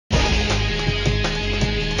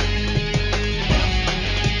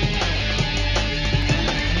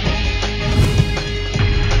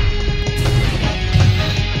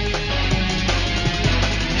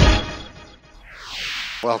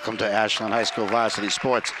welcome to Ashland High School Varsity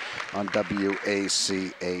Sports on WACA-TV.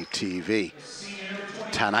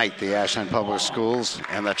 Tonight, the Ashland Public Schools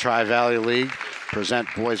and the Tri-Valley League present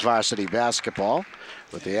boys varsity basketball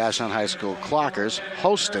with the Ashland High School Clockers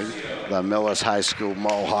hosting the Millis High School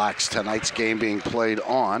Mohawks. Tonight's game being played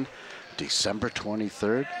on December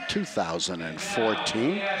 23rd,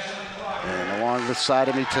 2014. And along the side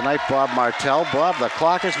of me tonight, Bob Martell. Bob, the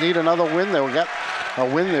Clockers need another win. They got a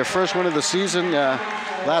win, their first win of the season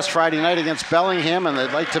last Friday night against Bellingham, and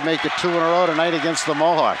they'd like to make it 2 in a row tonight against the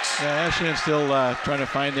Mohawks. Yeah, Ashland's still trying to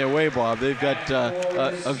find their way, Bob. They've got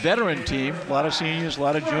a veteran team, a lot of seniors, a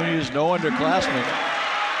lot of juniors, no underclassmen,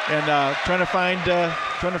 and trying to find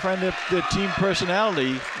the team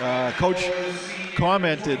personality. Coach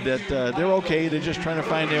commented that they're okay. They're just trying to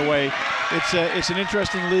find their way. It's an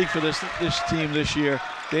interesting league for this team this year.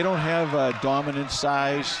 They don't have dominant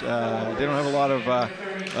size. They don't have a lot of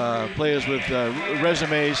players with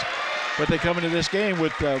resumes, but they come into this game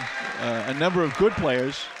with a number of good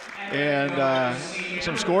players and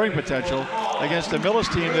some scoring potential against the Millis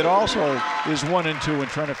team that also is 1-2 and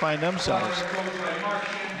trying to find themselves.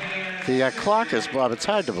 The Clockers, Bob, it's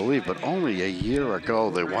hard to believe, but only a year ago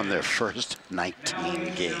they won their first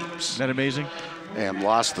 19 games. Isn't that amazing? And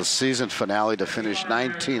lost the season finale to finish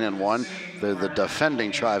 19-1. They're the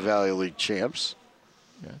defending Tri-Valley League champs.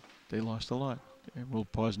 Yeah, they lost a lot. And we'll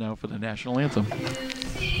pause now for the national anthem.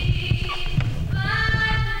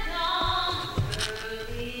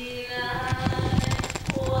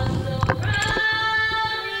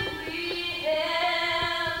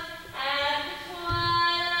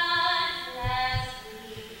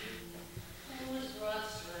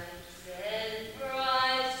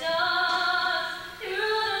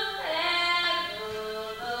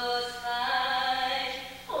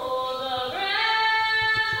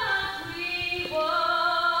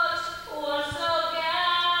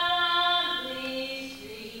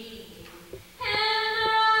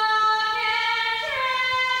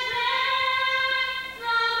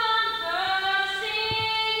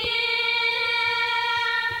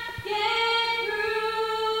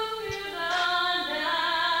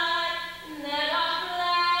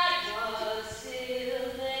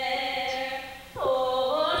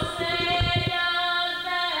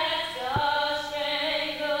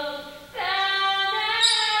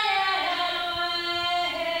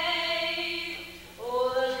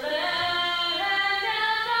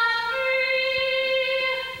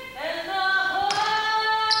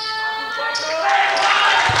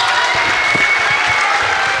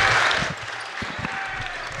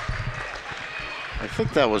 I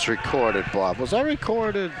think that was recorded, Bob. Was that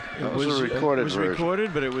recorded? It was a recorded version.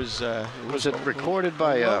 recorded, but it was it recorded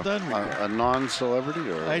by a non-celebrity?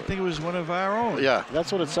 Or I think it was one of our own. Yeah,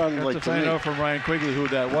 that's what it sounded like to find out from Ryan Quigley who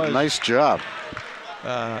that was. Nice job.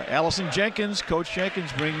 Allison Jenkins, Coach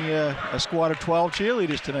Jenkins, bringing a squad of 12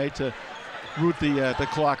 cheerleaders tonight to root the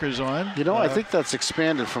Clockers on. You know, I think that's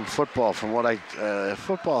expanded from football. From what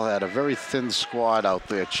football had a very thin squad out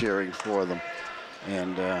there cheering for them.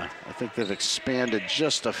 And I think they've expanded.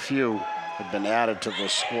 Just a few have been added to the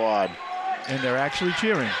squad. And they're actually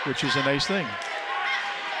cheering, which is a nice thing.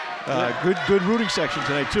 Good rooting section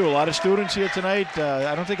tonight, too. A lot of students here tonight.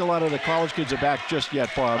 I don't think a lot of the college kids are back just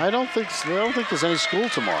yet, Bob. I don't think there's any school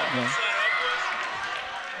tomorrow. No.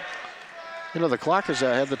 You know, the Clockers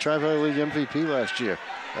had the Tri-Valley League MVP last year,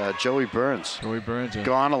 Joey Burns. Joey Burns. Yeah.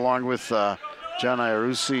 Gone along with John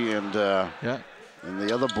Iarussi and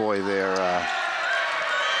the other boy there.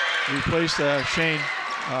 Replaced Shane.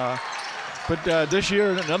 But this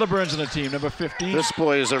year, another Burns on the team, number 15. This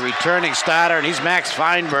boy is a returning starter, and he's Max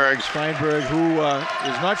Feinberg. Feinberg, who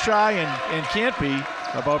is not shy and can't be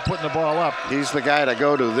about putting the ball up. He's the guy to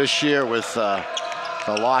go to this year with the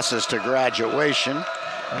losses to graduation.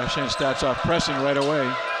 Shane starts off pressing right away.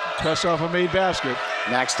 Press off a made basket.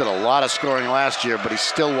 Max did a lot of scoring last year, but he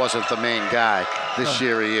still wasn't the main guy. This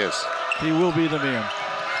year he is. He will be the man.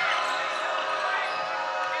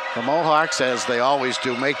 The Mohawks, as they always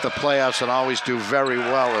do, make the playoffs and always do very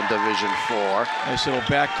well in Division IV. Nice little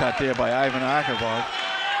back cut there by Ivan Akabov.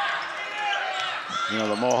 You know,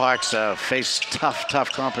 the Mohawks face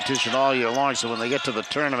tough competition all year long, so when they get to the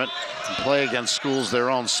tournament and play against schools their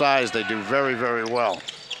own size, they do very, very well.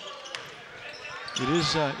 It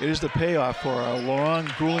is the payoff for a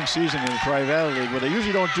long, grueling season in the Tri-Valley League, where they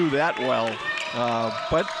usually don't do that well.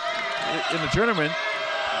 But in the tournament,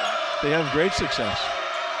 they have great success.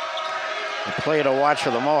 The player to watch for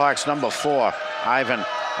the Mohawks, number 4, Ivan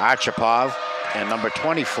Archipov, and number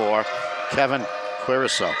 24, Kevin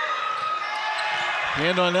Quiriso.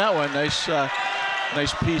 Hand on that one. Nice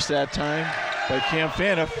piece that time by Cam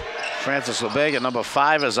Faniff. Francis Lubega, number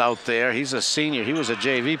 5, is out there. He's a senior. He was a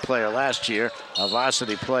JV player last year, a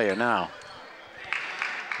varsity player now.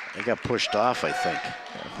 They got pushed off, I think.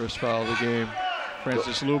 Yeah, first foul of the game.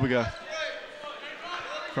 Francis Lubega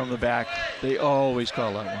from the back. They always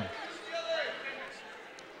call that one.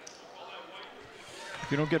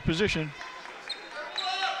 If you don't get position.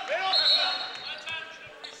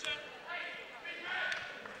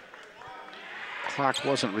 Clock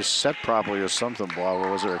wasn't reset properly or something, Bob,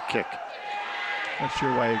 or was there a kick? Not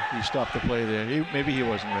sure why he stopped the play there. Maybe he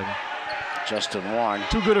wasn't ready. Justin Wong.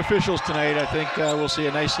 2 good officials tonight. I think we'll see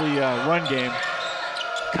a nicely run game.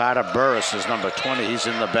 Carter Burris is number 20. He's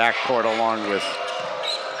in the backcourt along with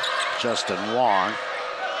Justin Wong.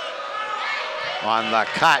 On the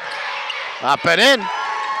cut. Up and in.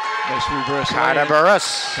 Nice reverse. Carter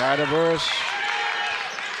Burris. Carter Burris.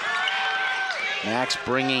 Max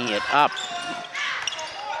bringing it up.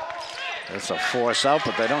 It's a force out,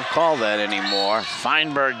 but they don't call that anymore.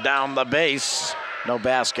 Feinberg down the base. No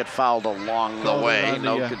basket fouled along the way.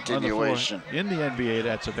 No continuation. In the NBA,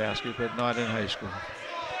 that's a basket, but not in high school.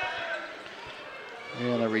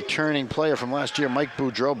 And a returning player from last year, Mike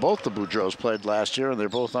Boudreau. Both the Boudreaux played last year, and they're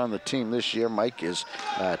both on the team this year. Mike is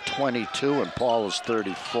 22, and Paul is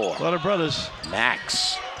 34. A lot of brothers.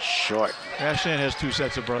 Max, short. Ashland has 2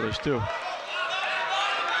 sets of brothers, too.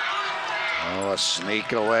 Oh, a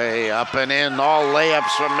sneak away, up and in. All layups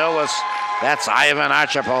for Millis. That's Ivan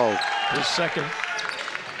Archipel. His second.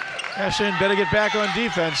 Ashland better get back on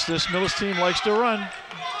defense. This Millis team likes to run.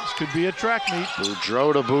 This could be a track meet.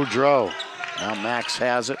 Boudreau to Boudreau. Now Max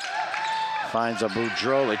has it. Finds a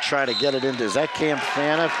Boudreau. They try to get it into. Is that Cam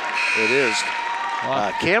Faniff? It is.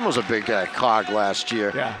 Cam was a big cog last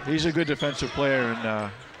year. Yeah, he's a good defensive player,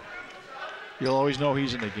 and you'll always know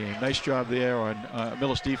he's in the game. Nice job there on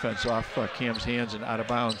Millis defense off Cam's hands and out of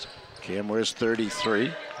bounds. Cam wears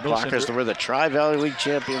 33. Clockers were the Tri-Valley League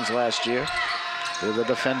champions last year. They're the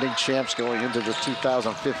defending champs going into the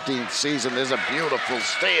 2015 season. There's a beautiful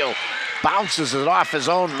steal. Bounces it off his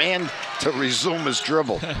own man to resume his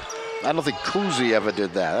dribble. I don't think Kuzi ever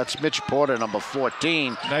did that. That's Mitch Porter, number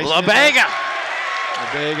 14. Nice. Lubega.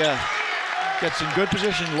 Lubega gets in good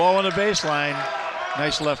position, low on the baseline.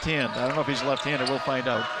 Nice left hand. I don't know if he's left-handed. We'll find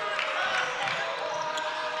out.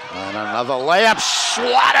 And another layup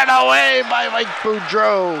swatted away by Mike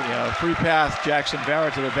Boudreau. Yeah, free path, Jackson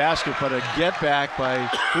Barrett to the basket, but a get back by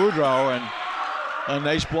Boudreau and a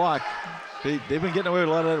nice block. They've been getting away with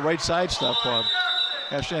a lot of that right side stuff, Bob.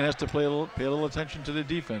 Ashland has to pay a little attention to the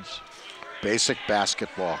defense. Basic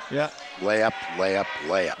basketball. Yeah. Layup, layup,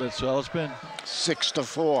 layup. That's all it's been.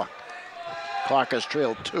 6-4. Clockers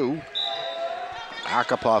trailed 2.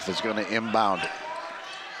 Akapov is going to inbound it.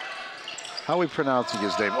 How are we pronouncing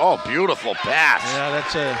his name? Oh, beautiful pass. Yeah,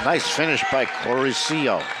 that's a nice finish by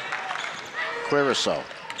Quiriso.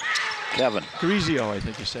 Kevin. Grizio, I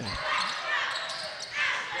think you're saying.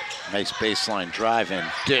 Nice baseline drive in.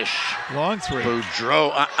 Dish. Long 3.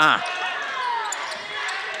 Boudreau.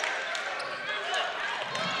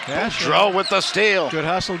 Boudreau with the steal. Good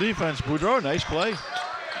hustle defense. Boudreau, nice play.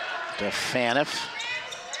 To Faniff.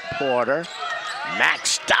 Porter.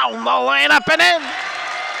 Max down the lane, up and in.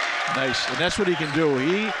 Nice, and that's what he can do.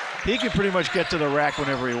 He can pretty much get to the rack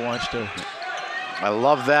whenever he wants to. I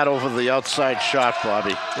love that over the outside shot,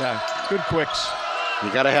 Bobby. Yeah, good quicks.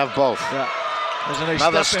 You got to have both. Yeah. There's a nice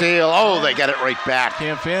another steal. Oh, they get it right back.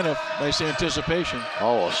 Cam Faniff, nice anticipation.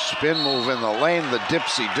 Oh, a spin move in the lane, the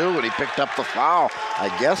dipsy-do, and he picked up the foul. I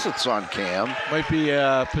guess it's on Cam. Might be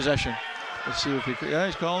possession. Let's see if he. Yeah,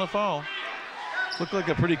 he's calling a foul. Looked like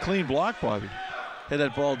a pretty clean block, Bobby. Had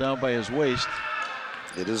that ball down by his waist.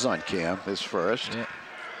 It is on Cam, his first. Yeah.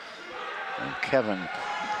 And Kevin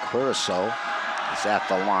Quiriso is at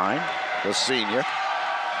the line, the senior.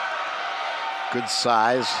 Good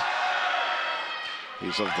size.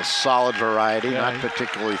 He's of the solid variety, not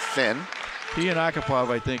particularly thin. He and Akapov,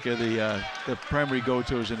 I think, are the primary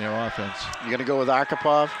go-tos in their offense. You're going to go with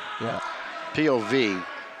Akapov? Yeah. POV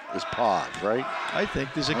is Pov, right? I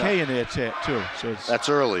think there's a K in there too. So it's, that's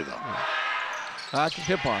early, though.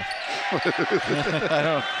 Hip-hop. I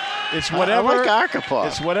don't. It's whatever. I like Akapov.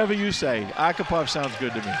 It's whatever you say. Akapov sounds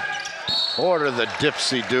good to me. Porter, the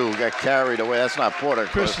dipsy-do, got carried away. That's not Porter.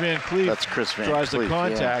 Chris Van Cleef. That's Chris Van Cleef. Draws the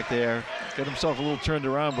contact there. Got himself a little turned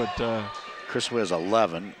around, but. Chris wears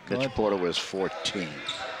 11. Mitch Porter wears 14.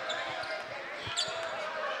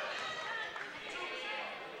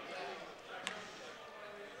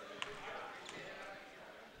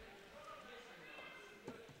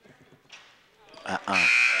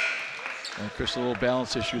 And Chris, a little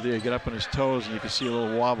balance issue there. Get up on his toes, and you can see a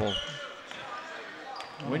little wobble.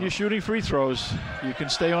 when you're shooting free throws, you can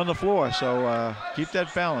stay on the floor. So keep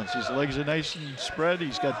that balance. His legs are nice and spread.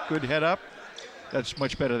 He's got good head up. That's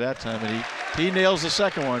much better that time. And he nails the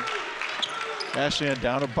second one. Ashland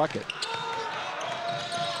down a bucket.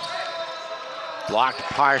 Blocked,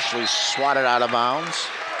 partially swatted out of bounds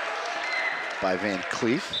by Van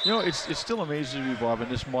Cleef. You know, it's still amazing to me, Bob, in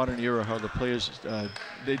this modern era how the players,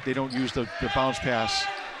 they don't use the bounce pass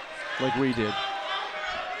like we did.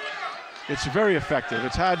 It's very effective.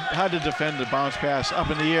 It's hard to defend the bounce pass. Up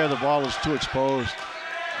in the air, the ball is too exposed.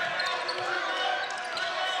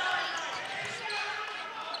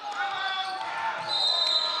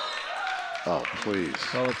 Oh, please.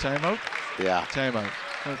 Call a timeout? Yeah. Timeout.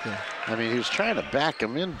 Okay. I mean, he was trying to back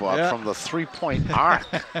him in, Bob, from the three-point arc.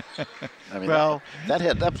 I mean, well,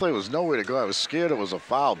 that play was nowhere to go. I was scared it was a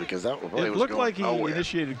foul because that play was looked going like he nowhere.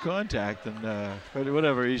 initiated contact, and but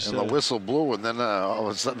whatever. And the whistle blew, and then all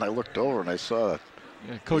of a sudden I looked over and I saw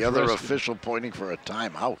the other official pointing for a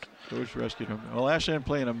timeout. Coach rescued him. Well, Ashland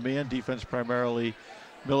playing a man defense primarily.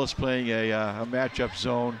 Millis playing a matchup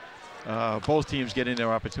zone. Both teams getting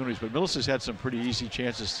their opportunities, but Millis has had some pretty easy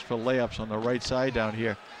chances for layups on the right side down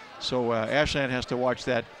here. So Ashland has to watch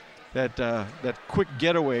that quick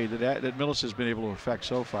getaway that Millis has been able to effect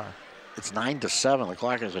so far. It's 9-7. The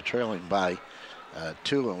Clockers are trailing by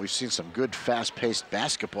 2, and we've seen some good fast-paced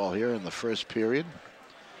basketball here in the first period.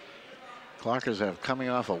 Clockers are coming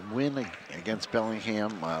off a win against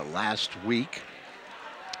Bellingham last week,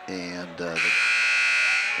 and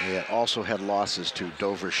they also had losses to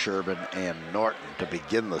Dover, Sherburne, and Norton to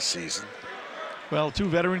begin the season. Well, two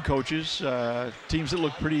veteran coaches, teams that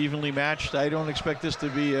look pretty evenly matched. I don't expect this to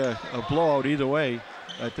be a blowout either way.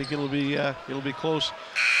 I think it'll be close.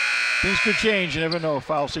 Things could change. You never know,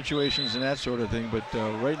 foul situations and that sort of thing. But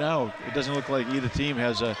right now, it doesn't look like either team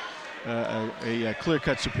has a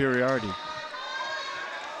clear-cut superiority.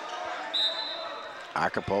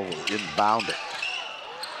 Arkapo will inbound it.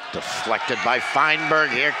 Deflected by Feinberg.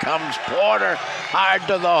 Here comes Porter. Hard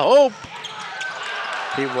to the hoop.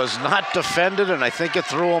 He was not defended, and I think it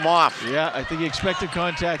threw him off. Yeah, I think he expected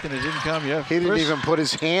contact, and it didn't come. Yeah, he didn't even put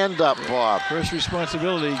his hand up, Bob. First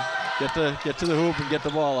responsibility, get to the hoop and get the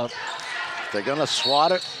ball up. If they're gonna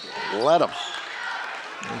swat it, let them.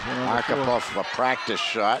 Arkapo, a practice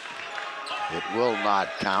shot. It will not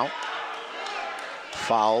count.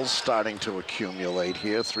 Fouls starting to accumulate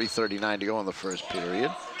here. 3:39 to go in the first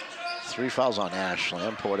period. 3 fouls on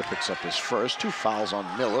Ashland. Porter picks up his first. 2 fouls on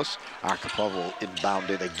Millis. Arkapo will inbound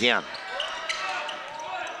it again.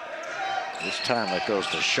 This time it goes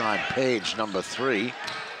to Sean Page, number 3.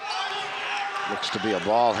 Looks to be a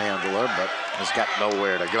ball handler, but has got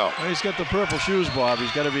nowhere to go. Well, he's got the purple shoes, Bob.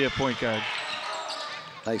 He's got to be a point guard.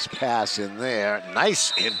 Nice pass in there.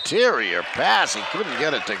 Nice interior pass. He couldn't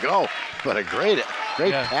get it to go, but a great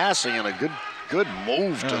passing and a good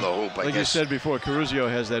move to the hoop, I guess. Like you said before, Caruzio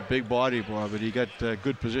has that big body, Bob, but he got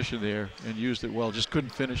good position there and used it well. Just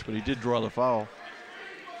couldn't finish, but he did draw the foul.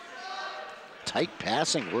 Tight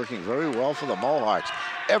passing, working very well for the Mohawks.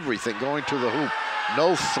 Everything going to the hoop.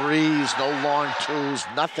 No threes, no long twos,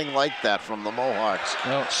 nothing like that from the Mohawks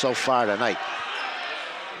so far tonight.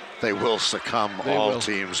 They will succumb. All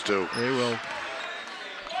teams do. They will.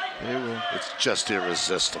 They will. It's just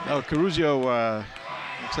irresistible. No, Caruzio,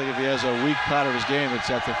 looks like if he has a weak part of his game, it's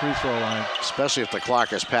at the free throw line. Especially if the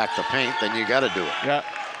Clockers pack the paint, then you got to do it. Yeah.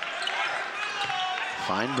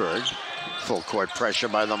 Feinberg, full court pressure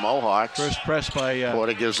by the Mohawks. First press by...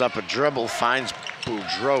 Porter gives up a dribble, finds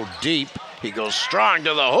Boudreau deep. He goes strong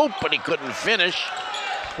to the hoop, but he couldn't finish.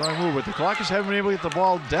 Strong move, but the Clockers haven't been able to get the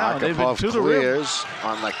ball down. They've been to the rim.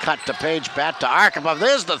 On the cut to Page, bat to Arkapo.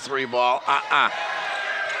 There's the 3 ball.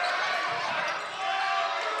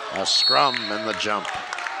 A scrum and the jump.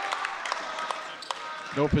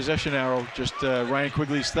 No possession arrow, just Ryan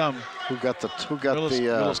Quigley's thumb.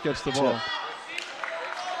 Millis gets the ball.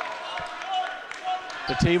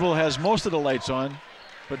 The table has most of the lights on,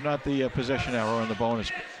 but not the possession arrow on the bonus.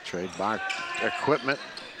 Trademark Equipment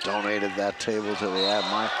donated that table to the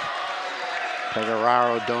Mark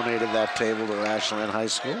Pecoraro donated that table to Ashland High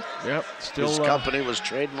School. Yep. Still, his company was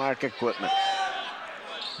Trademark Equipment.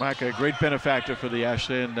 Mark, a great benefactor for the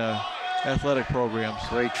Ashland athletic programs.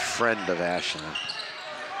 Great friend of Ashland.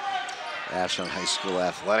 Ashland High School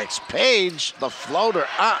athletics. Page, the floater.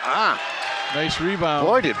 Nice rebound.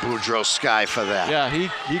 Boy, did Boudreau sky for that. Yeah,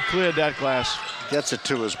 he cleared that glass. Gets it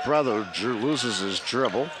to his brother, Drew loses his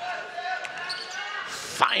dribble.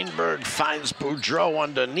 Feinberg finds Boudreau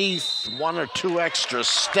underneath, 1 or 2 extra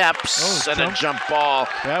steps, and a jump ball.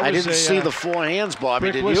 I didn't see the 4 hands,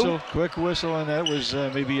 Bobby, did you? Quick whistle, and that was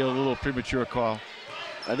maybe a little premature call.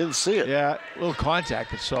 I didn't see it. Yeah, a little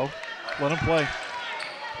contact, but so let him play.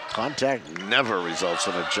 Contact never results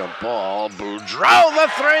in a jump ball. Boudreau, the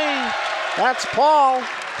three. That's Paul.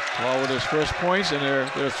 Paul with his first points, and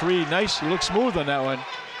they're three. Nice. He looks smooth on that one.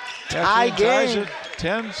 Tie game.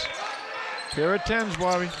 Tens. Pair of tens,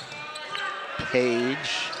 Bobby.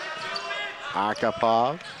 Page.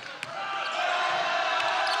 Arkhipov.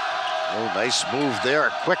 Oh, nice move there.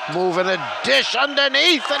 A quick move and a dish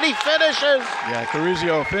underneath, and he finishes. Yeah,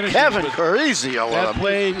 Carizio finishes. Kevin Carizio. That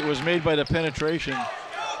play was made by the penetration.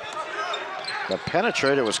 The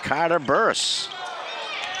penetrator was Carter Burse.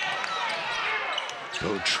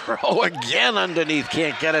 Boudreau again underneath,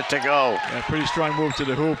 can't get it to go. Yeah, pretty strong move to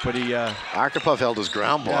the hoop, but he... Arkhipov held his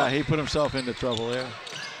ground ball. Yeah, he put himself into trouble there.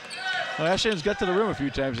 Well, Ashland's got to the rim a few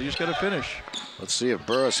times. They just got to finish. Let's see if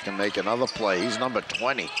Burris can make another play. He's number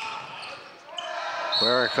 20.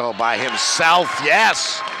 Quirico by himself,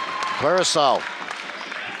 yes. Quirico.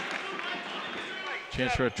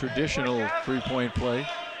 Chance for a traditional three-point play.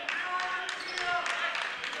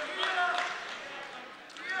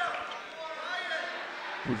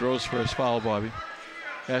 Boudreau's first foul, Bobby.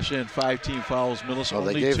 Ashland 5 team fouls. Millis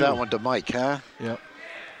only 2. They gave that one to Mike, huh? Yep.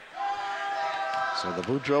 So the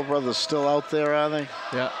Boudreau brothers still out there, are they?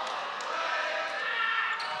 Yeah.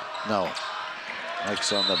 No.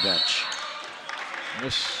 Mike's on the bench.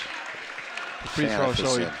 Miss the free throw,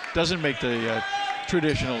 so he doesn't make the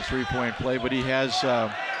traditional three-point play, but he has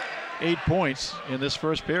 8 points in this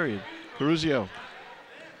first period. Carizio.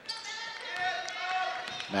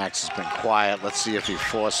 Max has been quiet. Let's see if he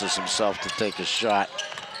forces himself to take a shot.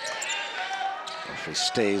 If he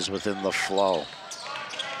stays within the flow.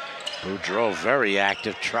 Boudreau very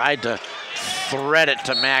active. Tried to thread it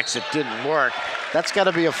to Max. It didn't work. That's got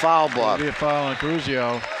to be a foul, Bob. That'll be a foul on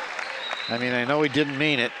Carizio. I mean, I know he didn't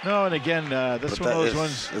mean it. No, and again, this one of those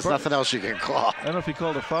ones. There's nothing else you can call. I don't know if he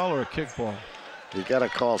called a foul or a kickball. You got to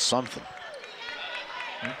call something.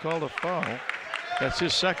 He called a foul. That's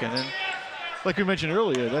his second. And like we mentioned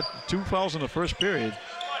earlier, that 2 fouls in the first period.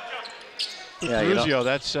 Yeah, Carizio,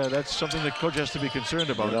 that's something the coach has to be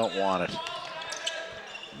concerned about. You don't want it.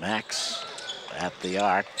 Max at the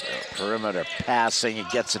arc, perimeter passing, he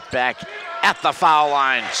gets it back at the foul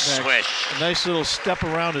line. Max, swish. A nice little step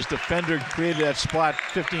around his defender, created that spot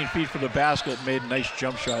 15 feet from the basket, made a nice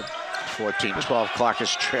jump shot. 14-12, clock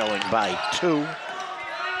is trailing by 2.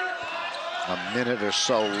 A minute or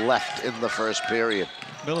so left in the first period.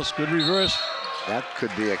 Millis, good reverse. That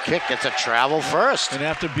could be a kick. It's a travel first. And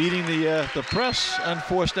after beating the press,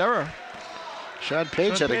 unforced error. Sean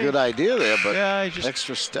Page had a good idea there, but yeah, he just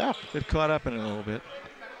extra step. Got caught up in it a little bit.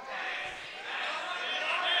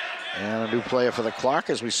 And a new player for the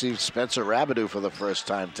Clockers. We see Spencer Rabideau for the first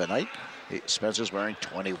time tonight. Spencer's wearing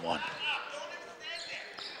 21.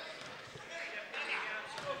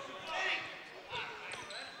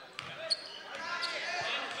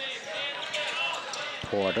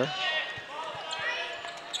 Porter.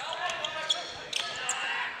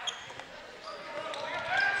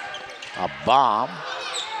 A bomb.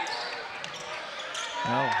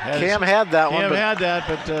 Well, Cam had that one. Cam had that,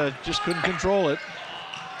 but just couldn't control it.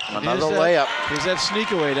 Another layup. There's that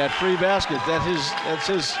sneak away, that free basket. That's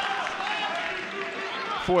his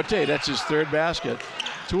forte. That's his third basket.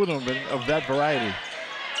 2 of them have been of that variety.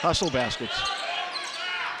 Hustle baskets.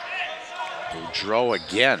 Boudreau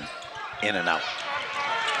again, in and out.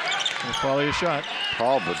 And follow your shot.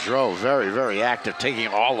 Paul Boudreau, very, very active, taking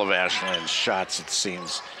all of Ashland's shots, it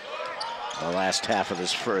seems, the last half of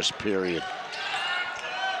this first period.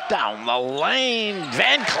 Down the lane,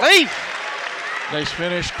 Van Cleef. Nice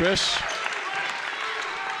finish, Chris.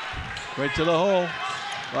 Right to the hole.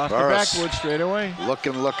 Off Burris. the backwood straight away.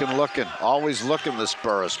 Looking. Always looking, this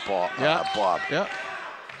Burris, Bob. Yeah.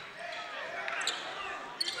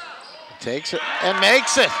 Takes it and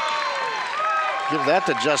makes it. Give that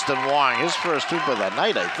to Justin Wong. His first hoop of the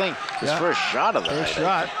night, I think. His first shot of the night. First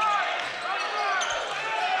shot.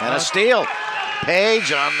 And a steal.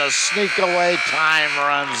 Page on the sneak away. Time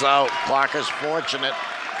runs out. Clockers fortunate,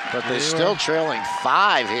 but they're still trailing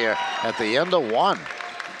 5 here at the end of 1.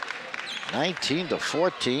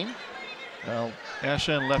 19-14. Well,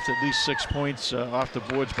 Ashland left at least 6 points off the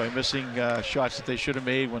boards by missing shots that they should have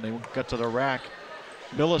made when they got to the rack.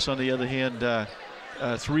 Millis, on the other hand,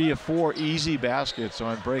 3 of 4 easy baskets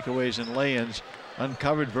on breakaways and lay-ins,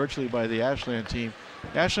 uncovered virtually by the Ashland team.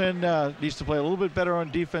 Ashland needs to play a little bit better on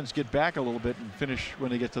defense, get back a little bit, and finish when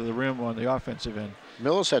they get to the rim on the offensive end.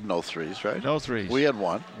 Millis had no threes, right? No threes. We had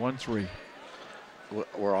 1. 1 3.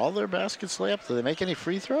 Were all their baskets layups? Did they make any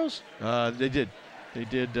free throws? They did. They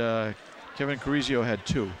did. Kevin Carizio had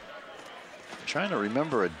 2. trying to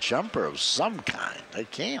remember a jumper of some kind. I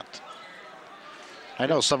can't. I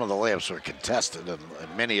know some of the layups were contested, and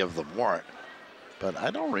many of them weren't. But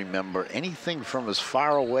I don't remember anything from as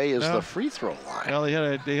far away as the free throw line. Well, they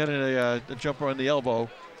had a jumper on the elbow,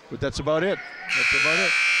 but that's about it. That's about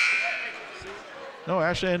it. No,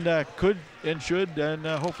 Ashland could and should and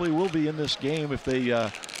hopefully will be in this game if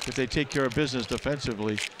they take care of business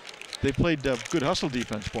defensively. They played good hustle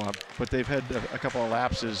defense, Bob, but they've had a couple of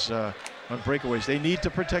lapses on breakaways. They need to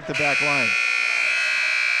protect the back line.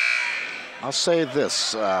 I'll say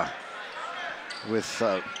this with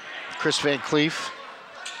Chris Van Cleef,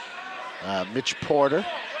 Mitch Porter,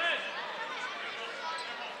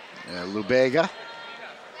 Lubega.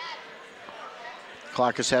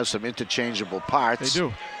 Clockers have some interchangeable parts. They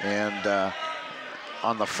do. And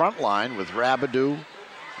on the front line with Rabidou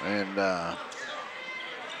and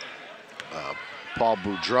Paul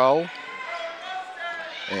Boudreau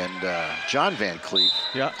and John Van Cleef.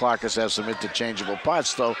 Yeah. Clockers have some interchangeable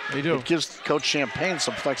parts, though. They do. It gives Coach Champagne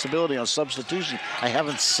some flexibility on substitution. I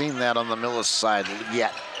haven't seen that on the Millis side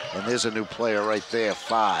yet. And there's a new player right there,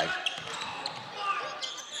 5.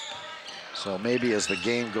 So maybe as the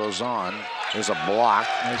game goes on, there's a block.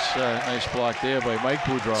 Nice block there by Mike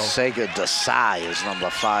Boudreau. Sega Desai is number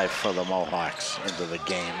 5 for the Mohawks into the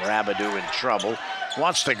game. Rabidou in trouble.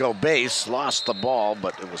 Wants to go base, lost the ball,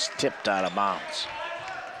 but it was tipped out of bounds.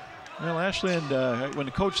 Well, Ashland, when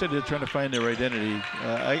the coach said they're trying to find their identity,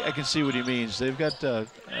 I can see what he means. They've got a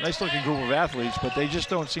nice-looking group of athletes, but they just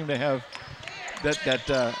don't seem to have that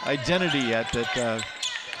identity yet that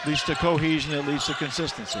leads to cohesion, that leads to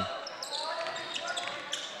consistency.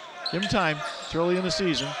 Give him time. It's early in the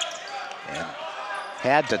season. And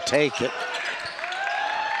had to take it.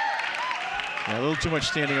 Yeah, a little too much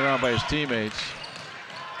standing around by his teammates.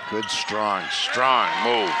 Good, strong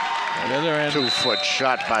move. On the other end. 2-foot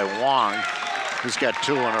shot by Wong. He's got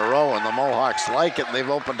 2 in a row, and the Mohawks like it, and they've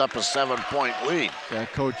opened up a 7-point lead. Yeah,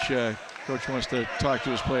 Coach wants to talk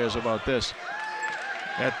to his players about this.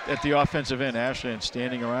 At the offensive end, Ashland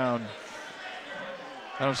standing around.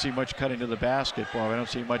 I don't see much cutting to the basket, Bob. I don't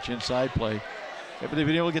see much inside play. But they've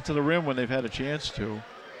been able to get to the rim when they've had a chance to.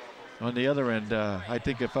 On the other end, I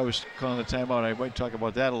think if I was calling the timeout, I might talk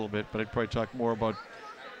about that a little bit, but I'd probably talk more about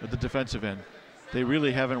the defensive end. They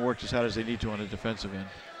really haven't worked as hard as they need to on the defensive end.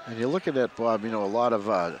 And you're looking at, Bob, you know, a lot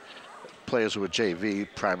of players who were JV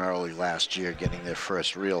primarily last year getting their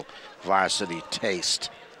first real varsity taste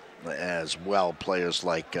as well. Players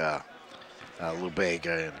like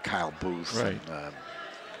Lubega and Kyle Booth, right. And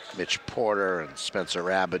Mitch Porter and Spencer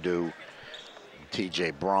Rabidou,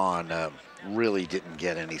 TJ Braun really didn't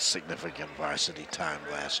get any significant varsity time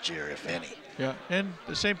last year, if any. Yeah, and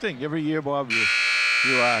the same thing every year, Bob.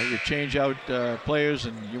 You change out players,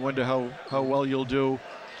 and you wonder how well you'll do.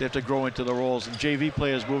 They have to grow into the roles. And JV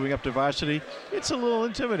players moving up to varsity, it's a little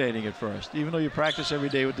intimidating at first, even though you practice every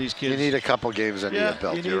day with these kids. You need a couple games under your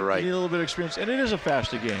belt. You're right. You need a little bit of experience, and it is a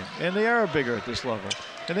faster game, and they are bigger at this level,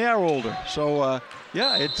 and they are older. So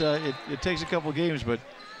yeah, it takes a couple games, but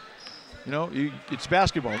you know, it's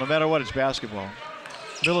basketball. No matter what, it's basketball.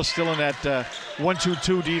 Millis still in that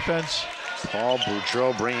 1-2-2 defense. Paul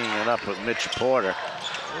Boudreau bringing it up with Mitch Porter.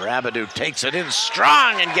 Rabidou takes it in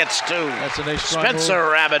strong and gets 2. That's a nice strong Spencer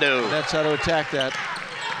move. Rabidou. That's how to attack that.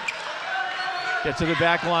 Get to the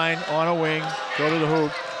back line, on a wing, go to the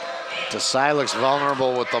hoop. Desai looks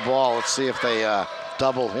vulnerable with the ball. Let's see if they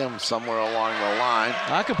double him somewhere along the line.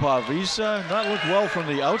 Akapov, he's not looked well from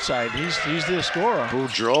the outside. He's their scorer.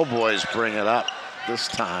 Boudreau boys bring it up this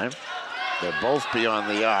time. They'll both be on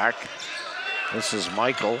the arc. This is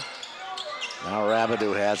Michael. Now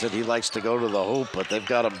Rabidou has it. He likes to go to the hoop, but they've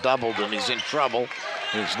got him doubled, and he's in trouble.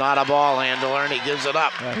 He's not a ball handler, and he gives it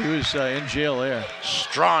up. He was in jail there.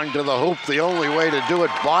 Strong to the hoop, the only way to do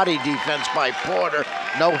it. Body defense by Porter.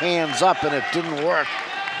 No hands up, and it didn't work.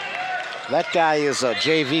 That guy is a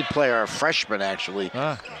JV player, a freshman, actually.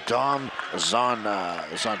 Dom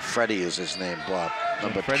Zanfredi is his name, Bob.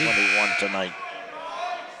 Number 21 tonight.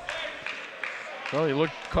 Well, he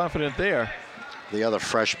looked confident there. The other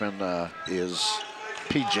freshman is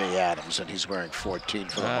P.J. Adams, and he's wearing 14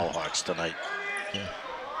 for the Mohawks tonight. Yeah.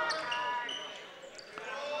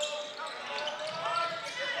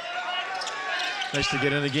 Nice to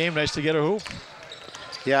get in the game, nice to get a hoop.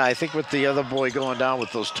 Yeah, I think with the other boy going down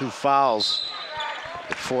with those 2 fouls,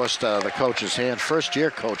 it forced the coach's hand.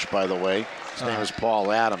 First-year coach, by the way. His name is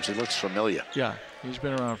Paul Adams. He looks familiar. Yeah, he's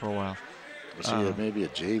been around for a while. Was he maybe a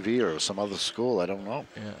JV or some other school? I don't know.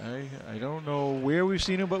 Yeah, I don't know where we've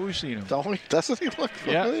seen him, but we've seen him. Doesn't he look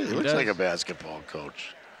familiar? Yeah, he looks like a basketball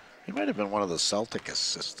coach. He might have been one of the Celtic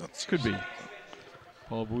assistants. Could be.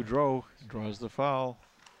 Paul Boudreau draws the foul.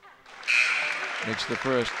 Makes the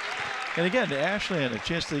first. And again, to Ashland, a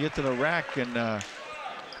chance to get to the rack, and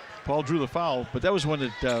Paul drew the foul, but that was one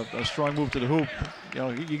that a strong move to the hoop. You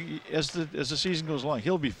know, as the season goes along,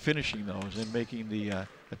 he'll be finishing those and making the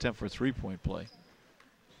attempt for a three-point play.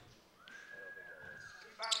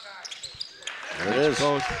 There it is.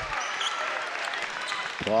 Both.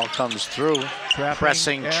 Ball comes through.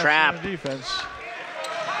 Pressing Ashland trap. Defense.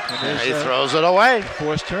 And he throws it away.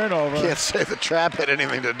 Forced turnover. Can't say the trap had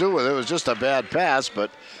anything to do with it. It was just a bad pass,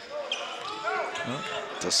 but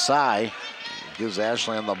Desai gives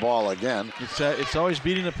Ashland the ball again. It's always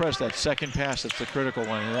beating the press, that second pass. That's the critical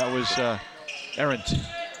one, and that was errant.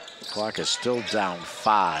 The clock is still down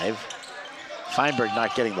 5. Feinberg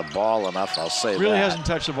not getting the ball enough, I'll say really that. Hasn't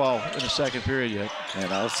touched the ball in the second period yet. You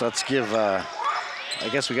know, so let's give, I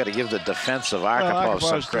guess we got to give the defense of Arkhipov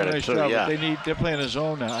some credit too. Yeah. They're playing a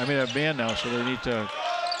zone now. I mean, a man now, so they need to.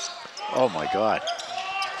 Oh my God.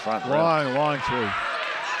 Front rim. Long three.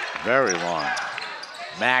 Very long.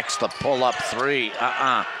 Max the pull-up three.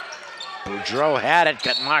 Boudreau had it,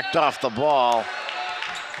 got knocked off the ball.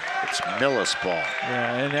 It's Millis ball.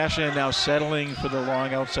 Yeah, and Ashland now settling for the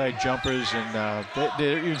long outside jumpers, and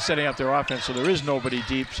they're even setting up their offense, so there is nobody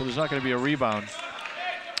deep, so there's not going to be a rebound.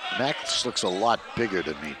 Max looks a lot bigger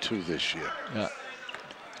than me too this year. Yeah.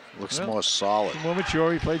 Looks more solid. More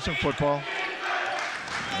mature. He played some football.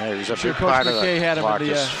 Yeah, he was a big part of the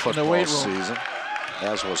Clark's football weight room season.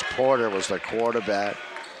 As was Porter, was the quarterback.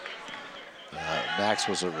 Max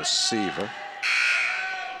was a receiver.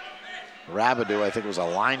 Rabidou, I think, was a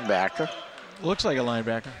linebacker. Looks like a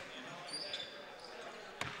linebacker.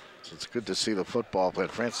 So it's good to see the football player.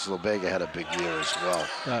 Francis Lubega had a big year as well.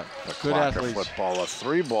 Good athletes. Football, a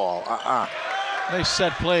 3-ball. Nice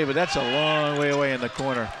set play, but that's a long way away in the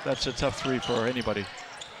corner. That's a tough 3 for anybody.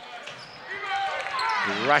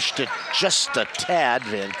 He rushed it just a tad,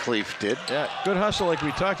 Van Cleef did. Yeah, good hustle like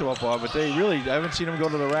we talked about, Bob, but they really, I haven't seen him go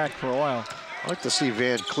to the rack for a while. I like to see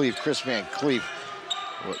Chris Van Cleef,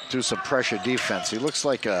 do some pressure defense. He looks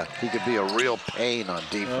like he could be a real pain on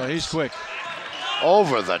defense. He's quick.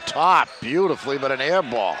 Over the top, beautifully, but an air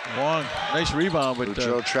ball. Long, nice rebound. But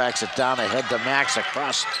Joe tracks it down ahead to Max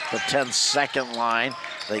across the 10-second line.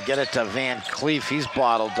 They get it to Van Cleef. He's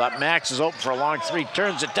bottled up. Max is open for a long 3,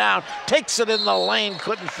 turns it down, takes it in the lane,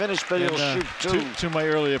 couldn't finish, but he'll shoot 2. To my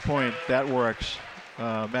earlier point, that works.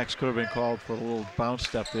 Max could have been called for a little bounce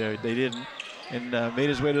step there. They didn't, and made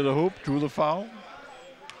his way to the hoop, drew the foul.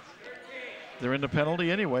 They're in the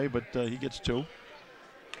penalty anyway, but he gets 2.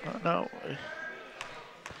 No.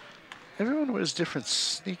 Everyone wears different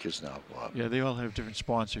sneakers now, Bob. Yeah, they all have different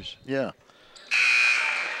sponsors. Yeah.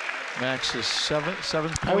 Max is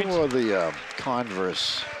seventh point. I wore the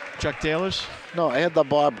Converse. Chuck Taylor's? No, I had the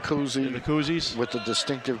Bob Cousy. The Koozies? With the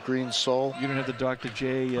distinctive green sole. You don't have the Dr.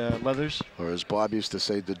 J leathers? Or as Bob used to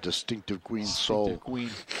say, the distinctive green sole.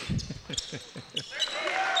 Queen.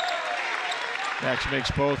 Max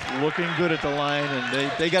makes both, looking good at the line,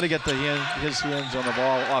 and they got to get his hands on the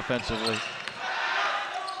ball offensively.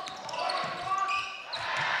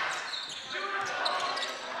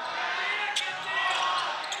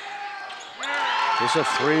 It's a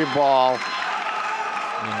 3-ball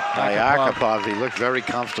by Arkhipov. He looked very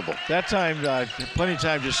comfortable. That time, plenty of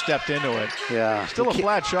time, just stepped into it. Yeah. Still a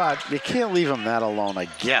flat shot. You can't leave him that alone, I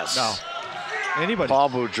guess. No. Anybody.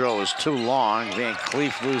 Paul Boudreau is too long. Van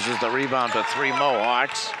Cleef loses the rebound to 3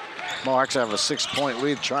 Mohawks. Mohawks have a 6-point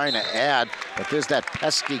lead, trying to add, but there's that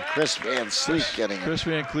pesky Chris Van Cleef getting it. Chris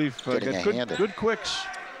Van Cleef got good quicks.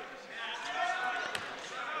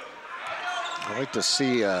 I like to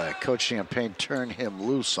see Coach Champagne turn him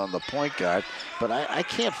loose on the point guard, but I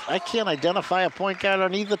can't identify a point guard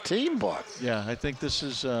on either team, Bob. Yeah, I think this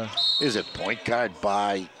is. Is it point guard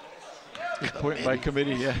by committee? By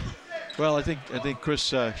committee, yeah. Well, I think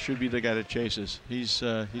Chris should be the guy that chases. He's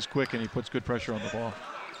quick and he puts good pressure on the ball.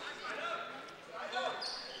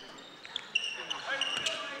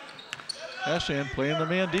 Ashland playing the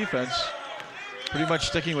man defense, pretty much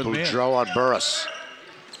sticking with man. Boudreau on Burris.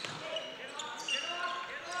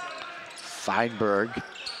 Feinberg.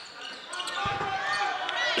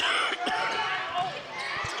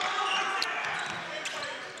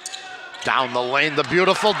 Down the lane, the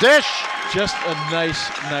beautiful dish. Just a nice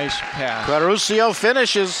pass. Carucio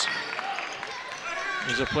finishes.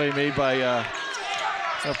 There's a play made by a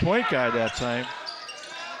point guard that time.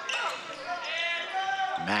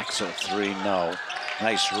 Max at 3, no.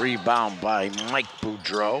 Nice rebound by Mike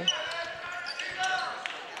Boudreau.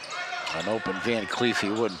 An open Van Cleef, he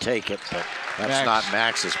wouldn't take it, but that's not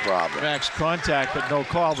Max's problem. Max contact, but no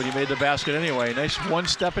call, but he made the basket anyway. Nice one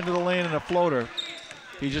step into the lane and a floater.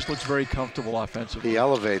 He just looks very comfortable offensively. He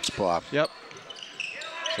elevates, Bob. Yep.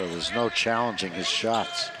 So there's no challenging his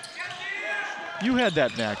shots. You had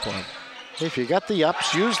that knack, Bob. If you got the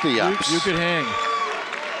ups, use the ups. You could hang.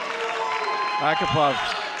 Akapov,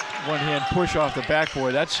 one-hand push off the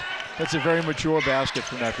backboard. That's a very mature basket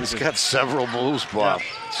from that position. He's got several moves, Bob.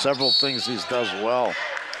 Yeah. Several things he does well.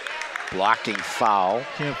 Blocking foul.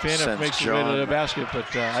 Cam Faniff makes his way to the basket,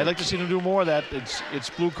 but I'd like to see him do more of that. It's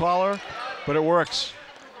blue collar, but it works.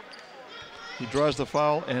 He draws the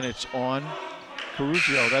foul, and it's on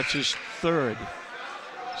Caruso. That's his third.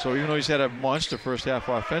 So even though he's had a monster first half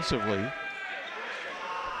offensively,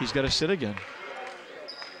 he's got to sit again.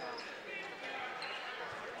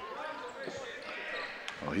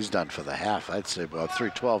 Well, he's done for the half. I'd say about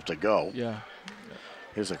 3:12 to go. Yeah.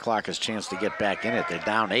 Here's the Clockers' chance to get back in it. They're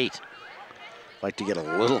down 8. Like to get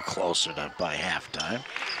a little closer to by halftime.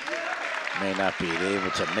 May not be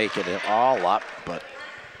able to make it all up, but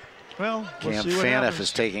well, Cam Faniff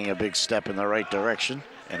is taking a big step in the right direction,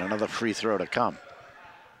 and another free throw to come.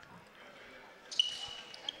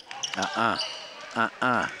 And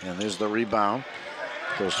there's the rebound.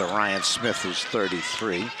 Goes to Ryan Smith, who's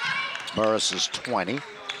 33. Burris is 20.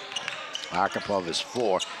 Akapov is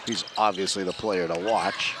 4. He's obviously the player to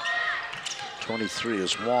watch. 23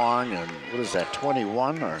 is Wong, and what is that,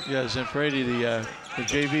 21? Or? Yeah, Zanfredi, the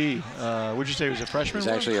JV. Would you say he was a freshman? He's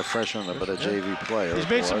actually a freshman, but a JV player. He's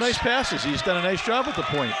made some nice passes. He's done a nice job at the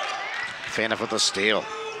point. Faniff with the steal.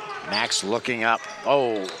 Max looking up.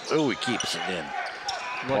 Oh, he keeps it in.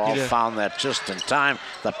 Paul found that just in time.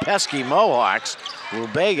 The pesky Mohawks,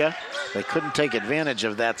 Rubega, they couldn't take advantage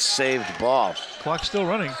of that saved ball. Clock's still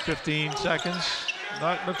running, 15 seconds.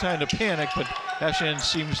 No time to panic, but Ashland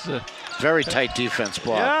seems to... Very tight defense,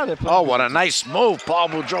 Paul. Yeah, oh, what a nice move. Paul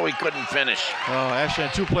Boudreau, he couldn't finish. Oh,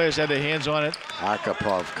 Ashland, 2 players had their hands on it.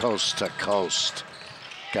 Akapov coast to coast.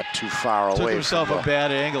 Got too far away. Took himself a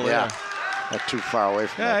bad angle. Yeah. Got too far away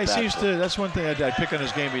from that. Yeah, he seems to, that's one thing I pick on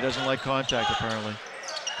his game. He doesn't like contact, apparently.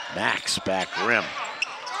 Max back rim.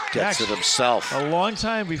 Gets it himself. A long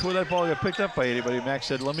time before that ball got picked up by anybody, Max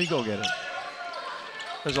said, let me go get it.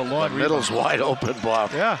 There's a long the middle's wide open,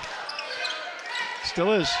 Bob. Yeah.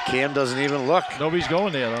 Still is. Cam doesn't even look. Nobody's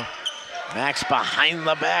going there, though. Max behind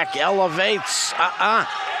the back, elevates.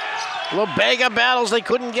 Lubega battles, they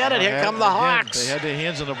couldn't get it. Here come the Hawks. They had their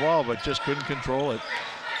hands on the ball, but just couldn't control it.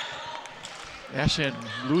 Ashland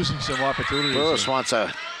losing some opportunities. Burris wants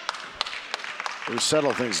to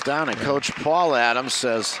settle things down, and Coach Paul Adams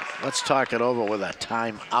says, let's talk it over with a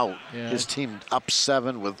timeout. Yeah. His team up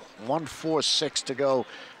 7 with 1:46 to go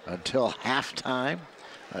until halftime.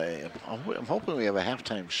 I'm hoping we have a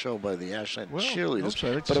halftime show by the Ashland cheerleaders,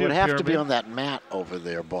 so. But it would have to be on that mat over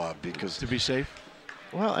there, Bob, because to be safe.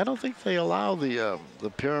 Well, I don't think they allow the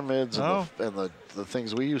pyramids and the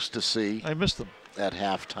things we used to see. I missed them at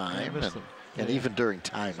halftime. I missed them. And even during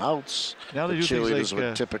timeouts, now they the do cheerleaders like,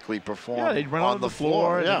 would typically perform yeah, they'd run on the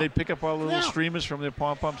floor and then they'd pick up all the little streamers from their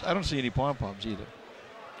pom-poms. I don't see any pom-poms either.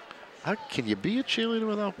 How can you be a cheerleader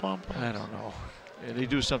without pom-poms? I don't know. Yeah, they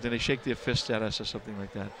do something. They shake their fists at us or something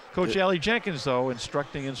like that. Coach Allie Jenkins, though,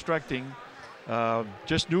 instructing.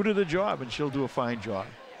 Just new to the job, and she'll do a fine job.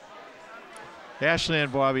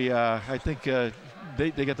 Ashland, Bobby, I think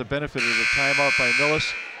they got the benefit of the timeout by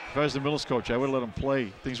Millis. If I was the Millis coach, I would have let them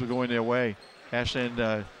play. Things were going their way.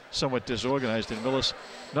 Ashland somewhat disorganized, and Millis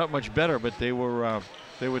not much better, but they were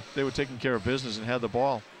taking care of business and had the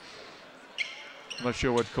ball. I'm not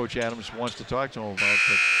sure what Coach Adams wants to talk to him about,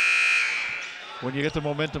 but when you get the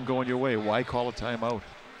momentum going your way, why call a timeout?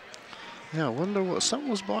 Yeah, I wonder what something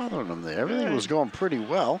was bothering him there. Everything was going pretty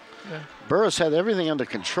well. Yeah. Burris had everything under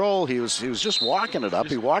control. He was just walking it up.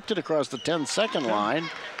 He walked it across the 10-second line.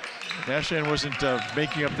 Ashland wasn't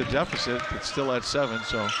making up the deficit. It's still at 7,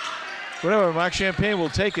 so whatever. Mark Champagne will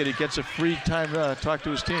take it. He gets a free time to talk to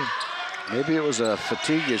his team. Maybe it was a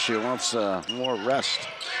fatigue issue. He wants more rest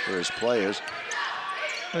for his players.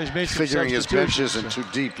 Well, he's made some figuring his bench isn't too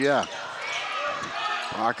deep, yeah.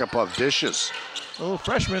 Akapov dishes. A little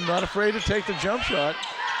freshman, not afraid to take the jump shot.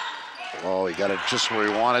 Oh, he got it just where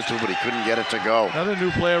he wanted to, but he couldn't get it to go. Another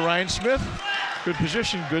new player, Ryan Smith. Good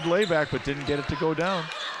position, good layback, but didn't get it to go down.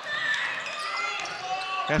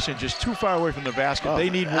 Ashland just too far away from the basket. They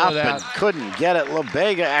need more of that. And couldn't get it.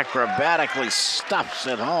 Lubega acrobatically stuffs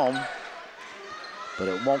it home, but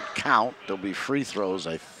it won't count. There'll be free throws,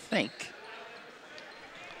 I think.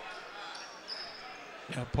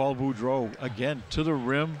 Yeah, Paul Boudreau, again, to the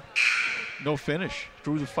rim, no finish,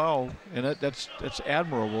 drew the foul, and that's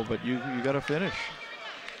admirable, but you got to finish.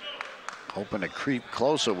 Hoping to creep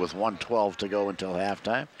closer with 1:12 to go until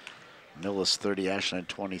halftime. Millis 30, Ashland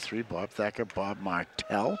 23. Bob Thacker, Bob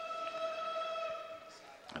Martell.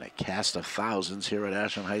 And a cast of thousands here at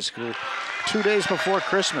Ashland High School 2 days before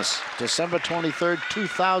Christmas, December 23rd,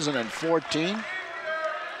 2014.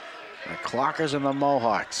 The Clockers and the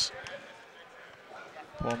Mohawks.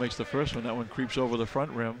 Paul makes the first one. That one creeps over the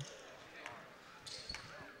front rim.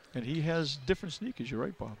 And he has different sneakers. You're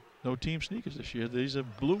right, Bob. No team sneakers this year. These are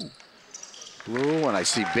blue. Blue, and I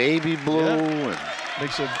see baby blue. Yeah.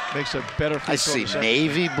 And makes a better free I throw see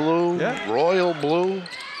navy blue, yeah. royal blue.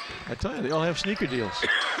 I tell you, they all have sneaker deals.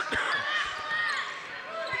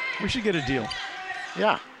 We should get a deal.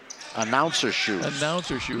 Yeah. Announcer shoes.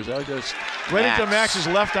 Announcer shoes. I just right into Max's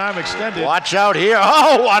left arm extended. Watch out here.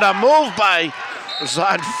 Oh, what a move by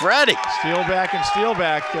Zanfredi. Steal back and steal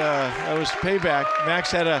back. That was payback.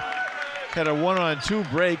 Max had a 1-on-2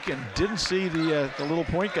 break and didn't see the little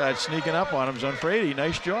point guard sneaking up on him. Zanfredi,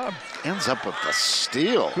 nice job. Ends up with the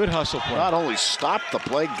steal. Good hustle play. Not only stopped the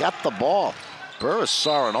play, got the ball. Burris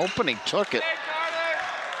saw an opening, took it.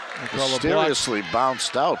 Mysteriously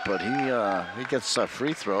bounced out, but he gets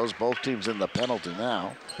free throws. Both teams in the penalty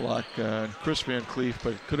now. Block Chris Van Cleef,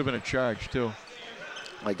 but it could have been a charge too.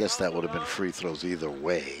 I guess that would have been free throws either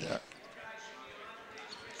way. Yeah.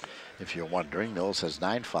 If you're wondering, Millis has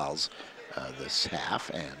 9 fouls this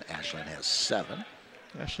half, and Ashland has 7.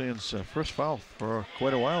 Ashland's first foul for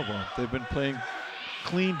quite a while, Bob. They've been playing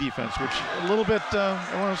clean defense, which a little bit,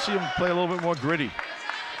 I want to see them play a little bit more gritty.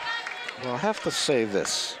 Well, I have to say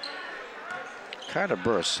this. Carter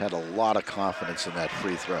Burris had a lot of confidence in that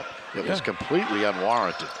free throw. It was completely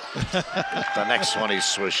unwarranted. The next one he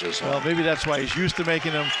swishes. Well, maybe that's why he's used to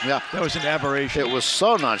making them. Yeah. That was an aberration. It was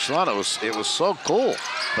so nonchalant. It was so cool,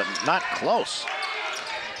 but not close.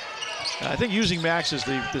 I think using Max as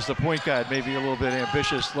the point guard may be a little bit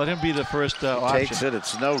ambitious. Let him be the first option. Takes it.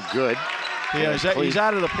 It's no good. Yeah, he's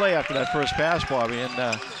out of the play after that first pass, Bobby,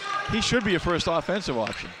 and he should be a first offensive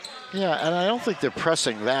option. Yeah, and I don't think they're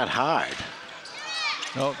pressing that hard.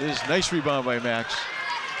 No, this is a nice rebound by Max.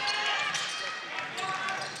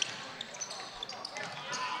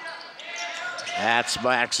 That's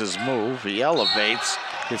Max's move. He elevates.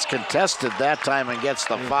 It's contested that time and gets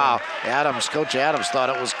the foul. Coach Adams thought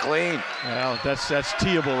it was clean. Well, that's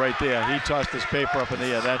teeable right there. He tossed his paper up in the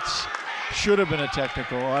air. That's should have been a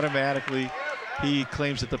technical. Automatically, he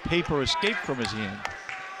claims that the paper escaped from his hand.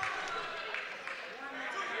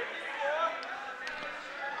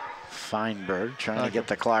 Feinberg trying to get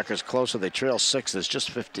the Clockers closer. They trail 6. There's just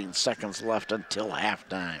 15 seconds left until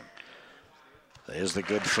halftime. There's the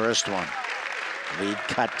good first one. Lead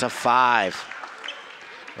cut to 5.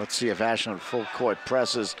 Let's see if Ashland full court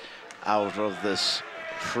presses out of this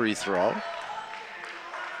free throw.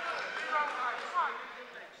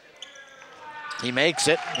 He makes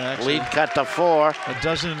it. Actually, lead cut to 4. A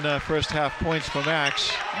dozen first half points for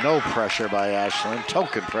Max. No pressure by Ashland.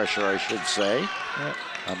 Token pressure, I should say. Yep.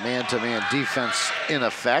 A man-to-man defense in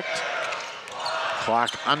effect.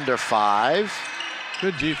 Clock under 5.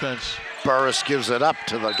 Good defense. Burris gives it up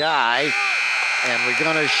to the guy. And we're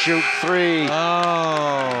going to shoot 3.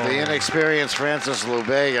 Oh. The inexperienced Francis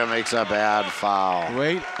Lubega makes a bad foul.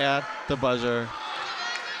 Right at the buzzer.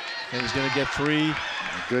 And he's going to get 3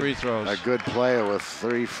 free throws. A good player with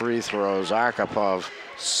 3 free throws. Arkhipov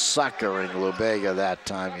suckering Lubega that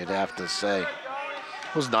time, you'd have to say.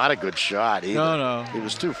 It was not a good shot either. No. He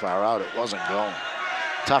was too far out. It wasn't going.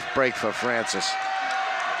 Tough break for Francis.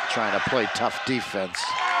 Trying to play tough defense.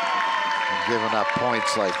 And giving up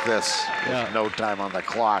points like this with no time on the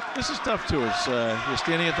clock. This is tough too. It's, you're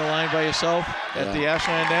standing at the line by yourself at the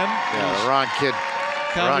Ashland end. Yeah, the wrong kid.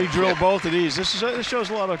 Can't we drill both of these? This shows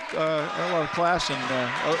a lot of class and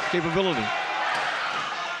capability.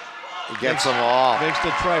 He gets them all. Makes the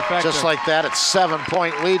trifecta. Just like that, it's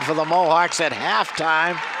 7-point lead for the Mohawks at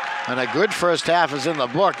halftime. And a good first half is in the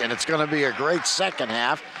book, and it's going to be a great second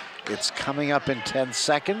half. It's coming up in 10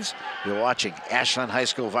 seconds. You're watching Ashland High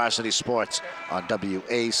School Varsity Sports on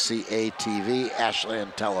WACA-TV,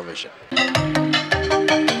 Ashland Television.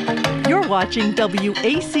 You're watching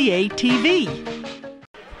WACA-TV.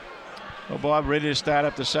 Well, Bob, ready to start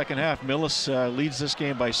up the second half. Millis leads this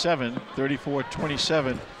game by 7,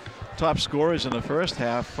 34-27. Top scorers in the first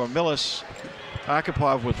half for Millis,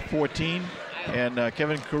 Arkhipov with 14, and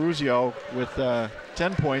Kevin Caruzio with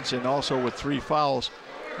 10 points and also with 3 fouls.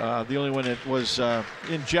 The only one that was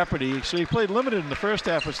in jeopardy. So he played limited in the first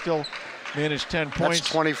half, but still managed 10 points. That's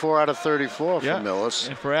 24 out of 34 for Millis.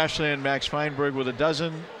 And for Ashland, Max Feinberg with a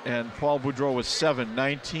dozen, and Paul Boudreau with 7.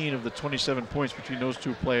 19 of the 27 points between those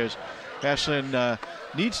two players. Ashland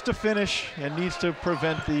needs to finish and needs to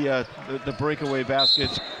prevent the breakaway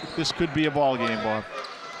baskets. This could be a ball game, Bob.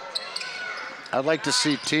 I'd like to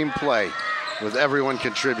see team play with everyone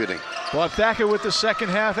contributing. Bob Thacker with the second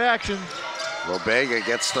half action. Lobega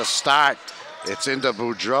gets the start. It's into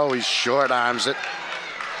Boudreau. He short arms it.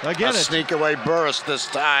 Again, a sneak away burst this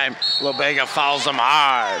time. Lobega fouls him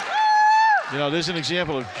hard. You know, there's an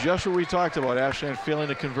example of just what we talked about. Ashland failing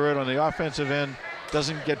to convert on the offensive end,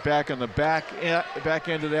 doesn't get back on the back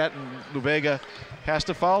end of that, and Lobega has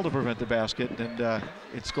to foul to prevent the basket, and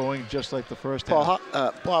it's going just like the first half.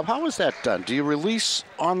 Bob, how is that done? Do you release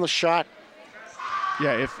on the shot?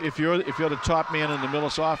 Yeah, if you're the top man in the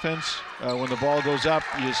Millis offense, when the ball goes up,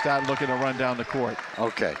 you start looking to run down the court.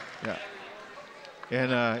 Okay. Yeah.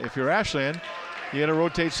 And if you're Ashland, you got to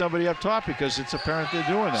rotate somebody up top because it's apparent they're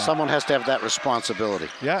doing that. Someone has to have that responsibility.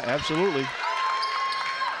 Yeah, absolutely.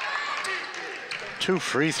 2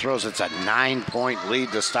 free throws. It's a 9-point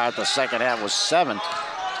lead to start the second half with 7.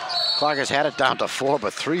 Clockers had it down to 4,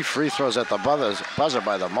 but 3 free throws at the buzzer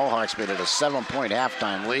by the Mohawks made it a 7-point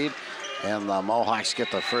halftime lead. And the Mohawks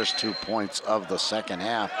get the first 2 points of the second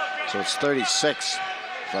half. So it's 36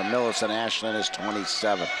 for Millis, and Ashland is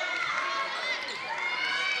 27.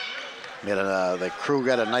 The crew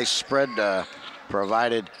got a nice spread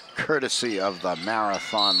provided courtesy of the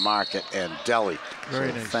Marathon Market and Deli.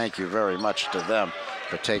 Very nice. Thank you very much to them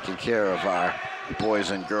for taking care of our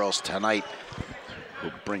boys and girls tonight,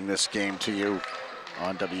 who bring this game to you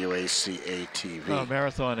on WACA-TV.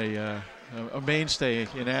 Marathon, a mainstay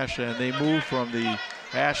in Ashland. They moved from the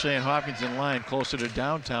Ashland-Hopkinton line closer to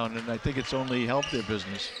downtown, and I think it's only helped their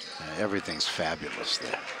business. Everything's fabulous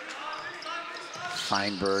there.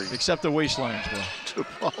 Feinberg. Except the waistlines, Bill. To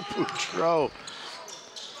Paul Boudreau.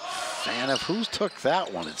 Faniff, who took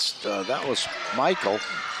that one? That was Michael.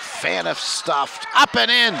 Faniff stuffed up and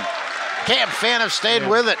in. Cam Faniff stayed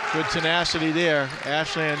with it. Good tenacity there.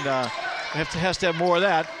 Ashland has to have more of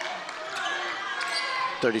that.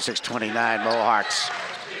 36-29, Mohawks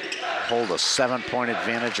hold a 7-point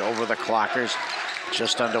advantage over the Clockers.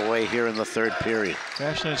 Just underway here in the third period.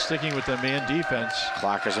 Ashland sticking with the man defense.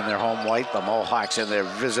 Clockers in their home white, the Mohawks in their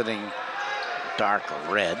visiting dark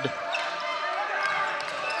red.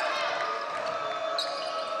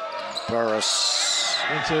 Burris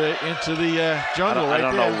into the jungle. I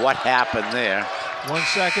don't know what happened there. 1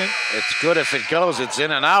 second. It's good if it goes. It's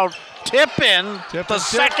in and out. Tip in. The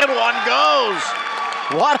second one goes.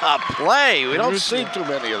 What a play. We don't see too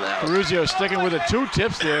many of that. Caruzio sticking with the 2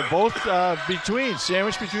 tips there, both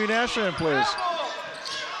sandwiched between Ashland players.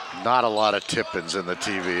 Not a lot of tip-ins in the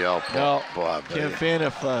TVL, Bob. Cam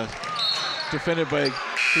Faniff defended by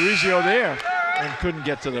Caruzio there and couldn't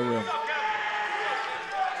get to the rim.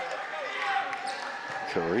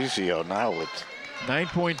 Caruzio now with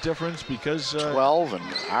 9-point difference because 12 and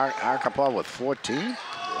Arkapaw with 14.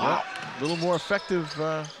 Wow. A little more effective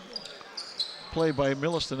play by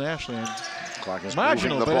Millis than Ashland. Clock is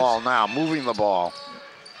moving the ball now, moving the ball.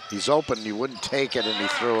 He's open, he wouldn't take it, and he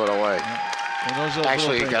threw it away.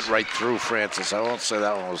 Actually, he got right through Francis. I won't say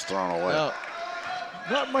that one was thrown away. Well,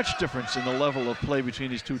 not much difference in the level of play between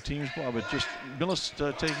these 2 teams, Bob, but just Millis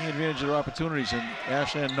taking advantage of their opportunities and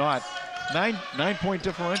Ashland not. 9-point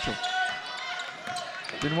differential.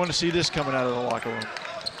 Didn't want to see this coming out of the locker room.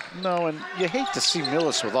 No, and you hate to see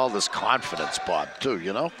Millis with all this confidence, Bob, too,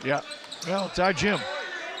 you know? Yeah. Well, it's our gym.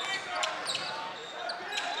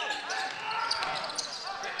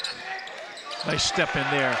 Nice step in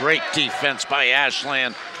there. Great defense by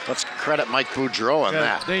Ashland. Let's credit Mike Boudreau on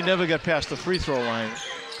that. They never got past the free throw line.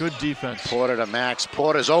 Good defense. Porter to Max.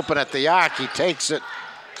 Porter's open at the arc. He takes it.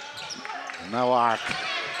 No arc.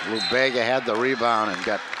 Lubega had the rebound and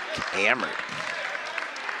got hammered.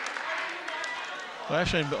 Well,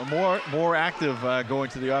 Ashland more active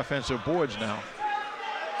going to the offensive boards now.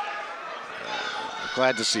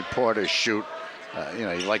 Glad to see Porter shoot. You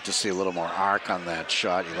know, you'd like to see a little more arc on that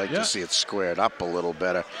shot. You'd like to see it squared up a little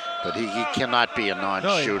better, but he cannot be a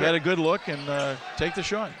non-shooter. No, he had a good look and take the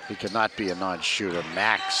shot. He cannot be a non-shooter.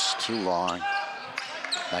 Max, too long.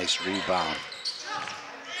 Nice rebound.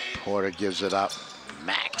 Porter gives it up.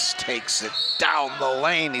 Max takes it down the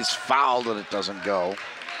lane. He's fouled and it doesn't go.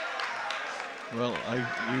 Well,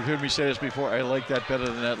 you've heard me say this before. I like that better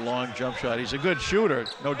than that long jump shot. He's a good shooter,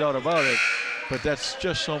 no doubt about it. But that's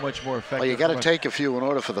just so much more effective. Well, you got to take a few in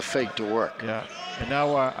order for the fake to work. Yeah. And now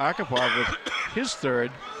Arkapaw with his third.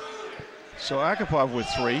 So Arkapaw with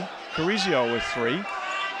 3. Caruzio with 3.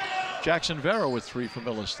 Jackson Vera with 3 for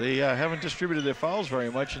Millis. They haven't distributed their fouls very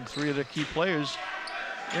much, and 3 of their key players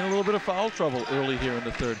in a little bit of foul trouble early here in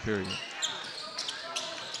the third period.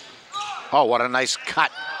 Oh, what a nice cut.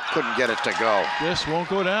 Couldn't get it to go. This won't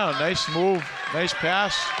go down. Nice move. Nice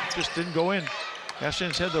pass. Just didn't go in.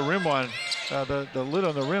 Ashland's had the rim on the lid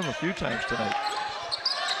on the rim a few times tonight.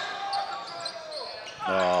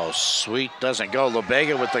 Oh, Sweet doesn't go.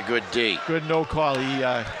 LeBega with the good D. Good no call. He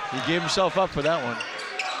gave himself up for that one.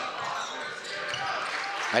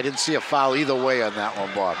 I didn't see a foul either way on that one,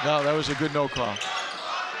 Bob. No, that was a good no call.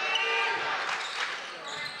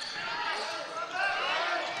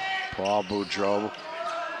 Paul Boudreau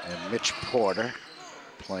and Mitch Porter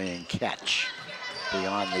playing catch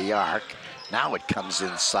beyond the arc. Now it comes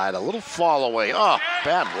inside, a little fall away. Oh,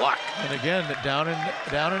 bad luck. And again, down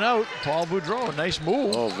and out. Paul Boudreau, nice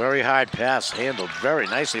move. Oh, very hard pass, handled very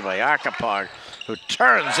nicely by Akapong, who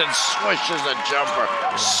turns and swishes a jumper.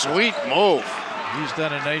 Sweet move. He's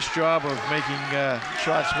done a nice job of making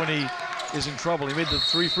shots when he is in trouble. He made the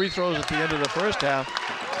 3 free throws at the end of the first half.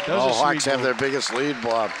 That was a sweet Hawks have move. their biggest lead,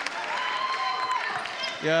 Bob.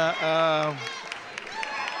 Yeah,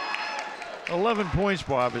 11 points,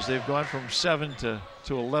 Bob, as they've gone from 7 to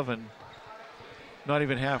 11, not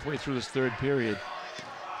even halfway through this third period.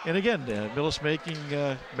 And again, Millis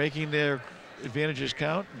making their advantages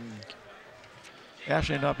count, and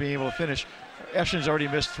Ashland not being able to finish. Ashland's already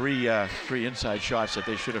missed three inside shots that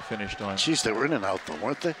they should have finished on. Jeez, they were in and out though,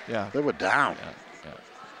 weren't they? Yeah. They were down.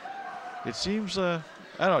 Yeah. It seems, I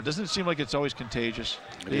don't know, it doesn't seem like it's always contagious.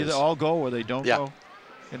 They either is. all go or they don't Yeah. go.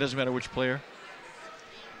 It doesn't matter which player.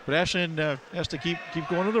 But Ashland has to keep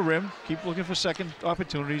going to the rim, keep looking for second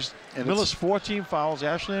opportunities. And Millis 14 fouls,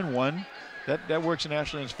 Ashland 1. That works in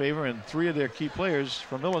Ashland's favor, and 3 of their key players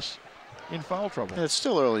from Millis in foul trouble. It's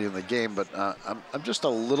still early in the game, but I'm just a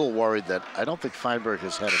little worried that I don't think Feinberg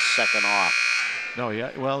has had a second off. No,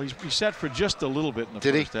 yeah, well, he's set for just a little bit in the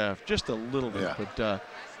first half, just a little bit. Yeah.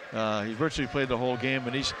 But he virtually played the whole game,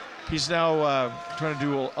 and he's now trying to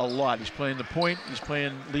do a lot. He's playing the point. He's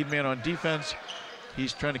playing lead man on defense.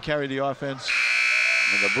 He's trying to carry the offense.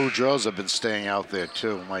 And the Boudreaux have been staying out there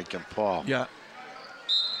too, Mike and Paul. Yeah.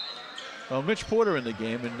 Well, Mitch Porter in the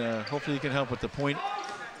game, and hopefully he can help with the point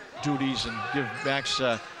duties and give Max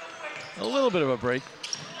a little bit of a break.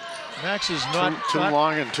 Max is not too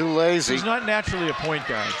long and too lazy. He's not naturally a point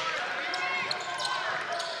guard.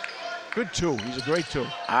 Good 2. He's a great 2.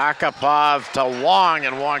 Akapov to Wong,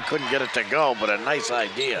 and Wong couldn't get it to go, but a nice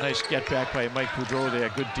idea. Nice get back by Mike Boudreau there.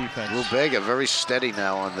 Good defense. LeBega very steady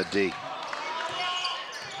now on the D.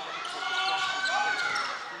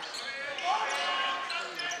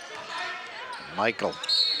 Michael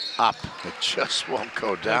up. It just won't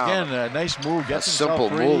go down. Again, a nice move. A Gets simple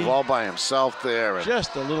himself free. move all by himself there. And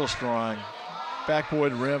Just a little strong.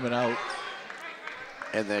 Backboard rim and out.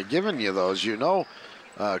 And they're giving you those. You know,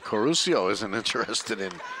 Corusio isn't interested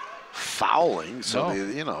in fouling, so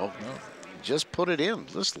No. just put it in.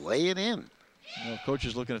 Just lay it in. Well, coach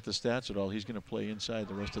is looking at the stats at all. He's going to play inside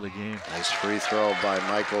the rest of the game. Nice free throw by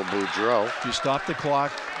Michael Boudreau. If you stop the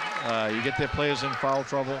clock, you get their players in foul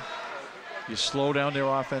trouble. You slow down their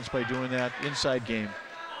offense by doing that. Inside game.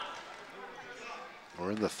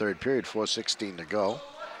 We're in the third period, 4:16 to go.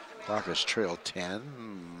 Clockers trail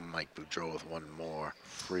 10. Mike Boudreau with one more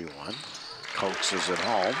free one. Coaxes it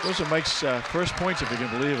home. Those are Mike's first points, if you can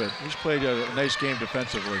believe it. He's played a nice game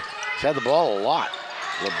defensively. He's had the ball a lot.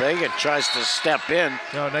 LeBega tries to step in.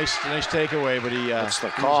 No, nice takeaway, but That's the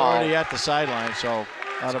he was call. already at the sideline, so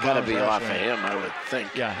out of Got to bounds. be off of Ashland. him, I would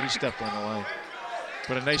think. Yeah, he stepped on the line.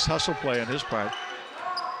 But a nice hustle play on his part.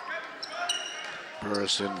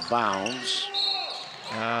 Burris in bounds.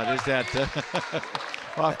 There's that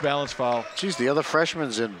off-balance foul. Geez, the other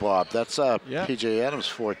freshman's in, Bob. That's Yeah. P.J. Adams,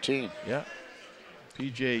 14. Yeah.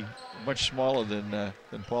 PJ much smaller than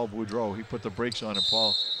Paul Boudreau. He put the brakes on, and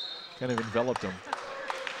Paul kind of enveloped him.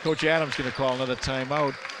 Coach Adams going to call another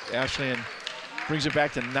timeout. Ashland brings it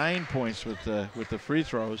back to 9 points with the free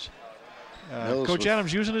throws. Coach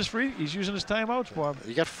Adams using his timeouts, Bob.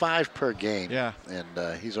 You got 5 per game. Yeah.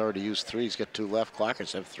 And he's already used 3. He's got 2 left.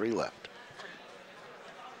 Clockers have 3 left.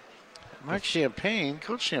 Mark Champagne,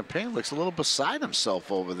 Coach Champagne looks a little beside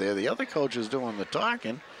himself over there. The other coach is doing the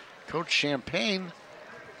talking. Coach Champagne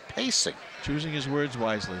pacing. Choosing his words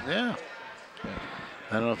wisely. Yeah.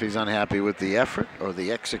 I don't know if he's unhappy with the effort or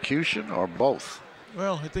the execution or both.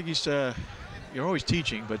 Well, I think he's, you're always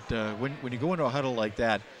teaching, but when you go into a huddle like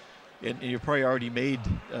that, and you've probably already made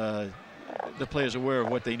the players aware of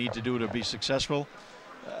what they need to do to be successful,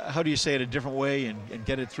 how do you say it a different way and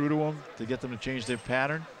get it through to them to get them to change their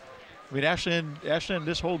pattern? I mean, Ashland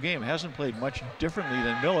this whole game hasn't played much differently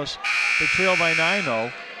than Millis. They trail by 9,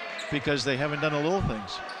 though, because they haven't done the little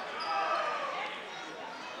things.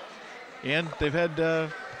 And they've had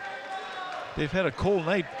a cold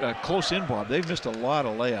night, close in, Bob. They've missed a lot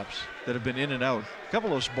of layups that have been in and out. A couple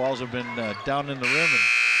of those balls have been down in the rim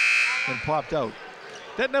and popped out.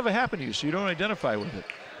 that never happened to you, so you don't identify with it.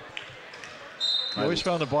 You always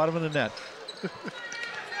found the bottom of the net.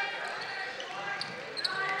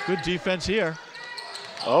 Good defense here.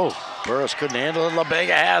 Oh, Burris couldn't handle it. LaBega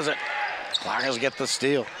has it. Clockers get the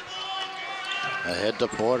steal. Ahead to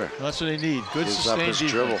Porter. Well, that's what they need. Good Gives up sustained his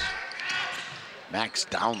defense. dribble. Max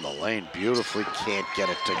down the lane beautifully. Can't get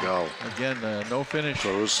it to go. Again, no finish.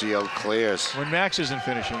 Caruso clears. When Max isn't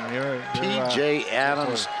finishing, P.J.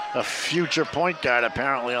 Adams, a future point guard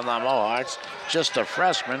apparently on the Mohawks. Just a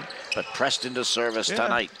freshman, but pressed into service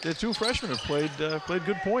tonight. The two freshmen have played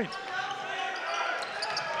good point.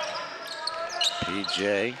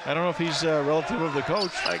 P.J. I don't know if he's a relative of the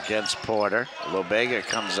coach. Against Porter. LaBega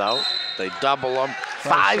comes out. They double him.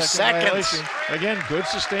 5 seconds. Violation. Again, good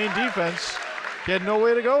sustained defense. He had no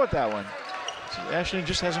way to with that one. Ashland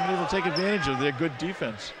just hasn't been able to take advantage of their good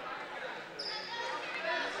defense.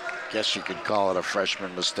 Guess you could call it a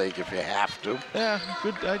freshman mistake if you have to. Yeah,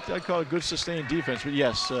 good. I call it good sustained defense. But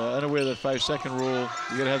yes, unaware of that 5-second rule.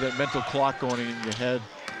 You got to have that mental clock going in your head.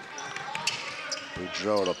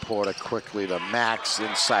 Boudreau to Porter quickly to Max.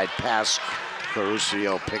 Inside pass.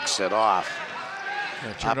 Caruso picks it off.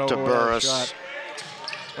 Yeah, up to Burris.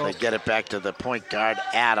 Oh. They get it back to the point guard,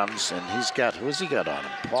 Adams, and he's got, who's he got on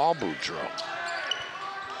him? Paul Boudreau.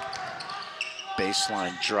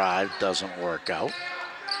 Baseline drive doesn't work out.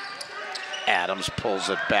 Adams pulls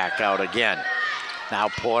it back out again. Now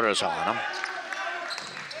Porter's on him.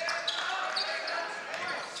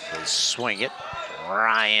 They swing it.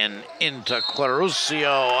 Ryan into Caruso,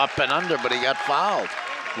 up and under, but he got fouled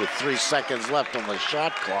with 3 seconds left on the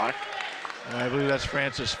shot clock. I believe that's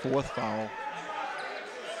Francis' 4th foul.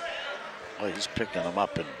 Well, he's picking them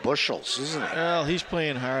up in bushels, isn't he? Well, he's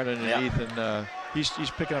playing hard underneath, and he's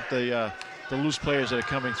picking up the loose players that are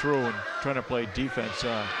coming through and trying to play defense.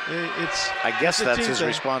 I guess that's his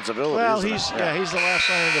responsibility. Well, isn't he's it? he's the last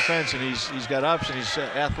line of defense, and he's got ups and he's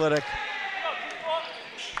athletic.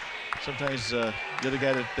 Sometimes the other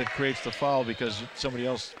guy that creates the foul because somebody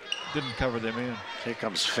else didn't cover their man. Here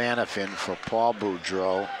comes Fanafin for Paul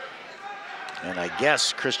Boudreau. And I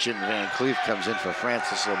guess Christian Van Cleef comes in for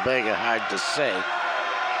Francis LaBega, hard to say.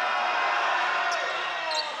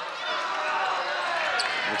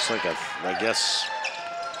 Looks like I guess.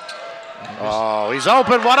 Oh, he's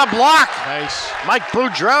open, what a block! Nice. Mike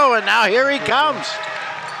Boudreau, and now here he comes.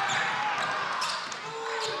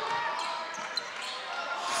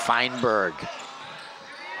 Feinberg.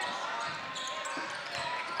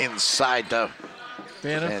 Inside to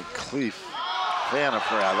Van Cleef.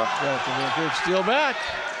 Vanif, rather. Good steal back.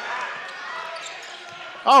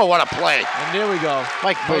 Oh, what a play. And there we go.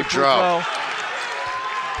 Mike Boudreau.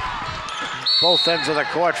 Both ends of the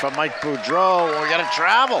court for Mike Boudreau. We're going to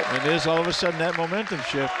travel. And there's all of a sudden that momentum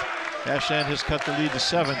shift. Ashland has cut the lead to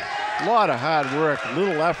 7. A lot of hard work,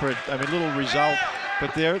 little effort, little result,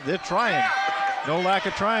 but they're trying. No lack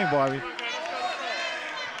of trying, Bobby.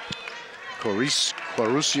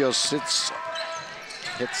 Caruso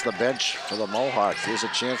hits the bench for the Mohawks. Here's a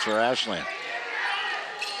chance for Ashland.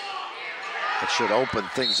 It should open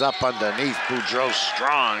things up underneath. Boudreau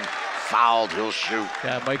strong. Fouled, he'll shoot.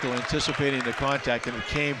 Yeah, Michael anticipating the contact, and it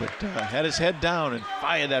came, but had his head down and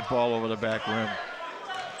fired that ball over the back rim.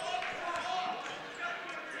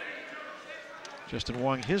 Justin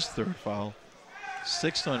Wong, his 3rd foul.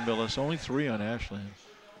 6th on Millis, only 3 on Ashland.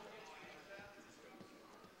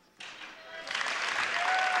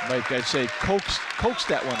 Mike, I'd say coaxed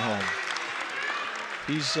that one home.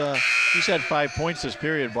 He's had 5 points this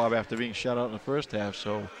period, Bob, after being shut out in the first half,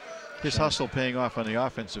 so his hustle paying off on the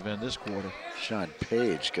offensive end this quarter. Sean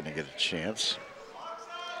Page going to get a chance.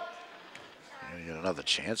 Going to get another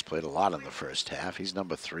chance. Played a lot in the first half. He's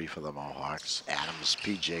number 3 for the Mohawks. Adams,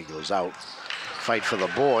 PJ goes out. Fight for the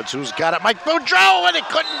boards. Who's got it? Mike Boudreau, and he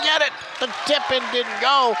couldn't get it. The tip-in didn't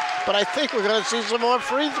go, but I think we're going to see some more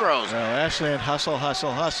free throws. Well, Ashland hustle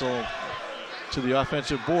to the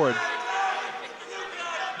offensive board.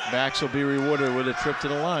 Max will be rewarded with a trip to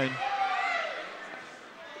the line.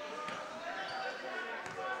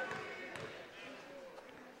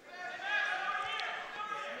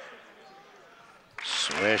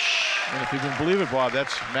 Swish. And if you can believe it, Bob,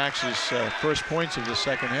 that's Max's first points of the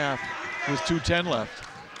second half with 2:10 left.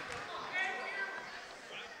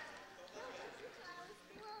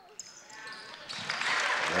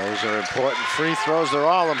 Those are important free throws. They're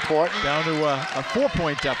all important. Down to a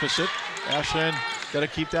 4-point deficit. Ashland got to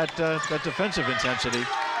keep that defensive intensity.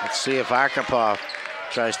 Let's see if Arkansas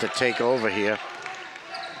tries to take over here.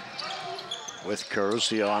 With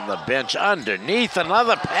Caruso on the bench underneath,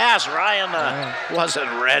 another pass. Ryan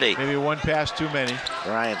wasn't ready. Maybe one pass too many.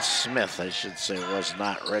 Ryan Smith, I should say, was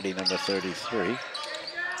not ready, number 33.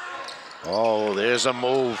 Oh, there's a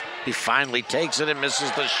move. He finally takes it and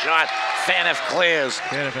misses the shot. Faniff clears.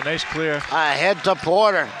 Faniff, a nice clear. Ahead to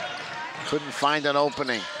Porter. Couldn't find an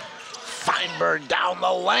opening. Feinberg down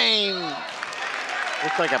the lane.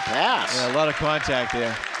 Looked like a pass. Yeah, a lot of contact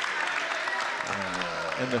there.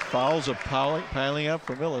 And the fouls are piling up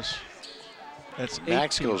for Millis. That's 18.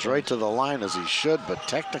 Max goes right to the line as he should, but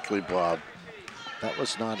technically, Bob, that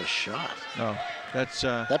was not a shot. No, that's...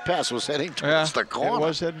 that pass was heading towards the corner. It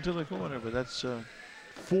was heading to the corner, but that's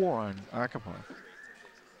 4 on Arkapaw.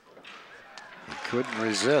 He couldn't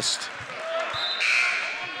resist.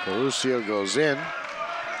 Carusio goes in.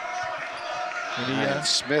 And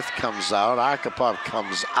Smith comes out. Arkapaw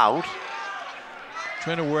comes out.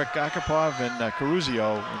 Trying to work Arkapaw and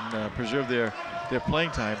Carusio and preserve their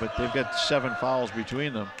playing time, but they've got 7 fouls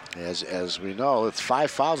between them. As we know, it's 5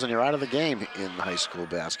 fouls and you're out of the game in high school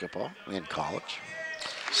basketball, in college.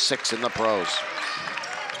 6 in the pros.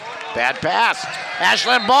 Bad pass.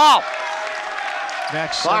 Ashland ball.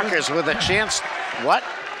 Max Clockers with a chance. What?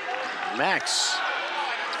 Max.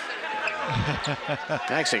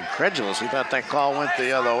 Max incredulous. He thought that call went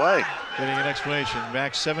the other way. Getting an explanation.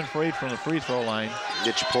 Max 7 for 8 from the free throw line.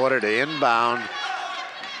 Mitch Porter to inbound.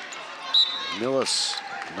 Millis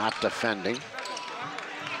not defending.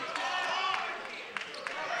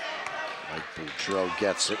 Mike Boudreau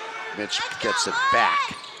gets it. Mitch gets it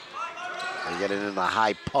back. They get it in the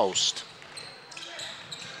high post.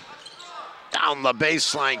 Down the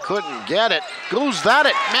baseline, couldn't get it. Who's that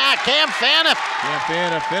it? Cam Faniff. Cam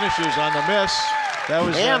Faniff finishes on the miss. That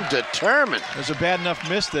was Cam determined. It was a bad enough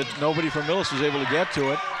miss that nobody from Millis was able to get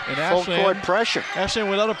to it. And full court pressure. Ashland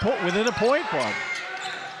within a point, Bob.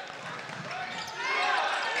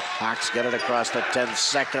 Hawks get it across the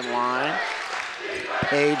 10-second line.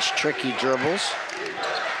 Page tricky dribbles.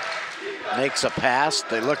 Makes a pass.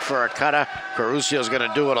 They look for a cutter. Carusio's going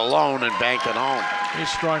to do it alone and bank it home. He's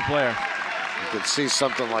a strong player. You could see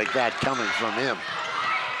something like that coming from him.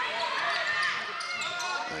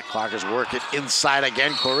 The Clockers work it inside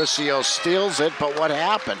again. Carusio steals it, but what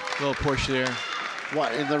happened? A little push there.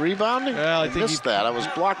 What, in the rebounding? Well, I think missed that. I was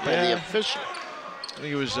blocked by the official. I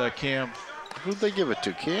think it was Cam. Who'd they give it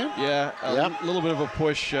to, Cam? Yeah, a little bit of a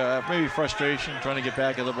push, maybe frustration, trying to get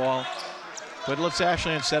back at the ball. But let's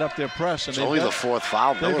Ashland set up their press. And it's only the 4th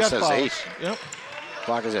foul. Millis has 8. Yep.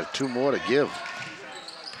 Clockers have 2 more to give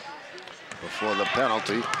before the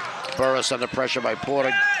penalty. Burris under pressure by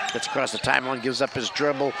Porter. Gets across the timeline, gives up his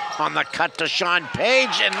dribble on the cut to Sean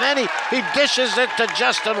Page, and then he dishes it to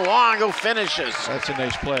Justin Wong, who finishes. That's a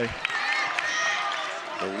nice play.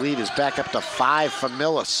 The lead is back up to 5 for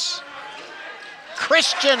Millis.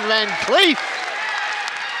 Christian Van Cleef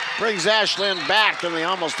brings Ashland back, and they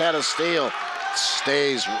almost had a steal.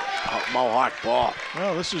 Stays Mohawk ball.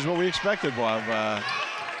 Well, this is what we expected, Bob.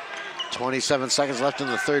 27 seconds left in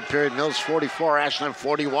the 3rd period. Millis 44, Ashland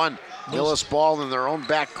 41. Millis ball in their own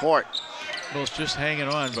back court. Millis just hanging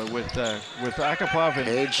on, but with Akapov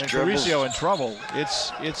and Carusio in trouble,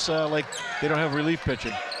 it's like they don't have relief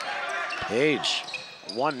pitching. Page,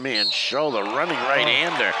 one-man show, the running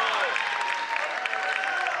right-hander.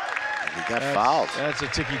 He got fouled. That's a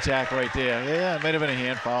ticky-tack right there. Yeah, it might have been a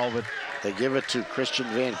hand foul, but they give it to Christian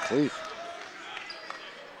Van Cleef.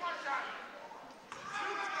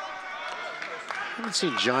 I haven't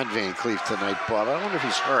seen John Van Cleef tonight, Bob. I wonder if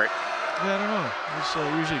he's hurt. Yeah, I don't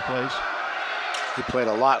know. He usually plays. He played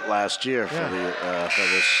a lot last year for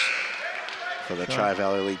the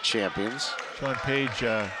Tri-Valley League champions. Sean Page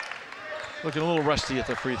looking a little rusty at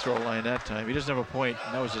the free throw line that time. He doesn't have a point,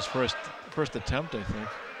 and that was his first attempt, I think.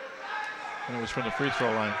 And it was from the free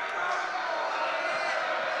throw line.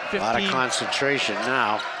 15. A lot of concentration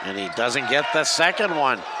now, and he doesn't get the second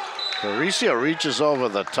one. Carusio reaches over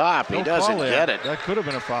the top. He doesn't get it. That could have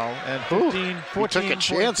been a foul. And 15, 14, he took a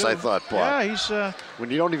chance, 42. I thought, Bob. Yeah, he's... when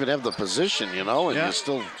you don't even have the position, you know, and you're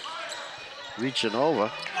still reaching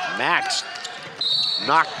over. Max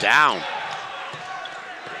knocked down.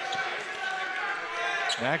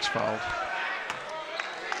 Max fouled.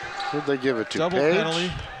 Who'd they give it to? Double Page?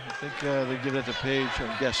 Penalty. I think they give that to Page,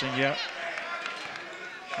 I'm guessing, yeah.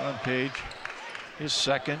 Sean Page, his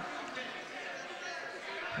second.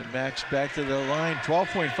 And Max back to the line,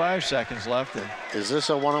 12.5 seconds left. And is this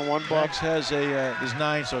a one-on-one, Bob? Max has is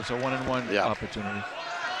 9, so it's a one-on-one opportunity.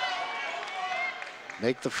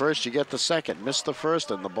 Make the first, you get the second. Miss the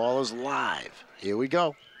first, and the ball is live. Here we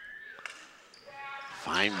go.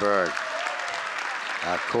 Feinberg,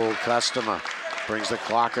 a cool customer, brings the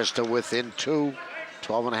Clockers to within 2.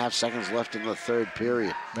 12.5 seconds left in the 3rd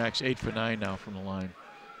period. Max 8 for 9 now from the line.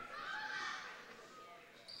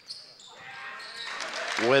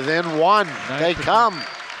 Within 1, they come.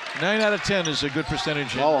 9 out of 10 is a good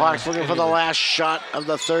percentage. Mohawks looking for the last shot of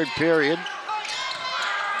the third period.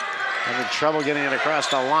 Having trouble getting it across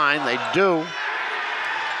the line. They do.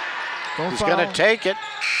 He's going to take it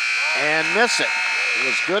and miss it. It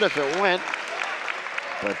was good if it went,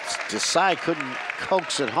 but Desai couldn't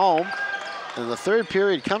coax it home. And the third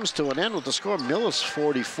period comes to an end with the score Millis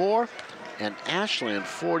 44 and Ashland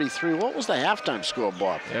 43. What was the halftime score,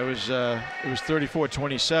 Bob? It was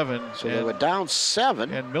 34-27. So they were down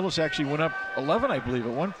 7. And Millis actually went up 11, I believe,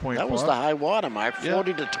 at one point. That was the high water mark,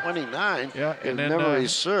 40-29. Yeah, and then memory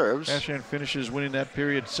serves. Ashland finishes winning that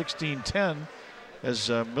period 16-10 as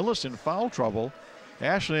Millis in foul trouble.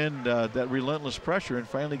 Ashland, that relentless pressure, and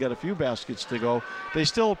finally got a few baskets to go. They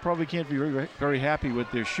still probably can't be very happy with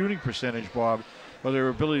their shooting percentage, Bob, or their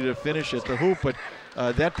ability to finish at the hoop. But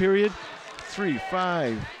that period, 3,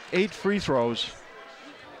 5, 8 free throws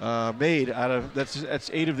made out of, that's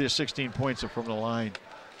 8 of their 16 points are from the line.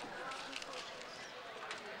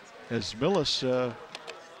 As Millis,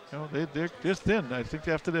 they're thin. I think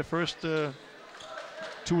after their first 2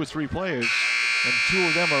 or 3 players, and 2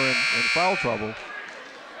 of them are in foul trouble.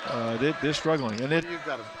 They're struggling, and What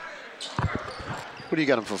do you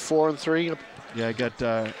got them for 4 and 3? Yeah, I got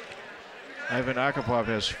Ivan Akapov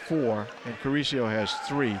has 4, and Caricio has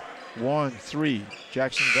 3. 1, 3.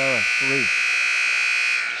 Jackson Dara 3.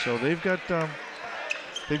 So they've got a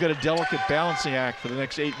delicate balancing act for the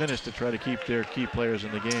next 8 minutes to try to keep their key players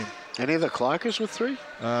in the game. Any of the Clockers with 3?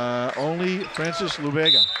 Only Francis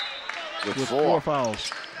Lubega with 4 fouls.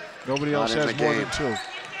 Nobody else has more than 2.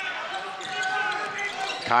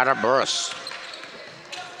 Carter Burris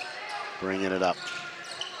bringing it up.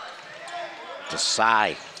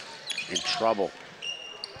 Desai in trouble.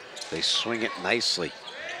 They swing it nicely.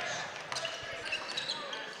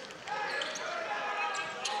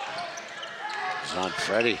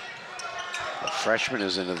 Zanfredi, the freshman,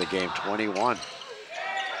 is into the game, 21.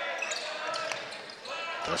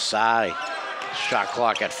 Desai, shot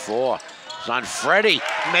clock at 4. Zanfredi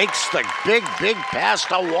makes the big pass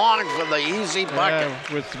to Wong for the easy bucket.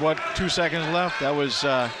 With what, 2 seconds left? That was.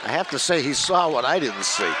 I have to say, he saw what I didn't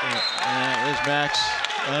see. There's Max,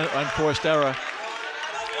 unforced error.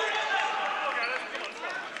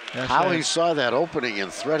 How he saw that opening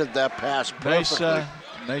and threaded that pass perfectly.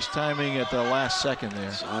 Nice timing at the last second there.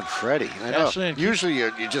 Zanfredi, I know. Usually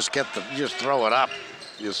you just throw it up.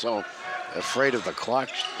 You're so afraid of the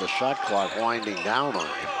shot clock winding down on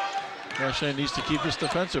you. Ashland needs to keep this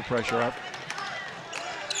defensive pressure up.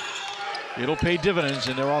 It'll pay dividends,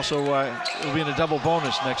 and they're also it'll be in a double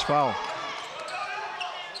bonus next foul.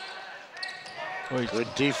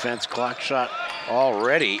 Good defense, clock shot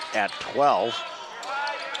already at 12.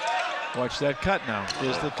 Watch that cut now.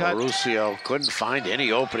 Here's the cut. Caricio couldn't find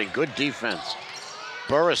any opening. Good defense.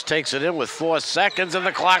 Burris takes it in with 4 seconds, and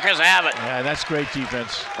the Clockers have it. Yeah, that's great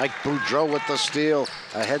defense. Mike Boudreau with the steal.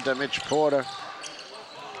 Ahead to Mitch Porter.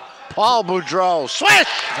 Paul Boudreau, swish!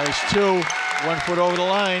 Nice 2, 1 foot over the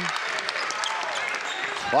line.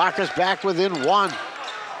 Clockers back within 1.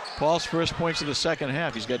 Paul's first points of the second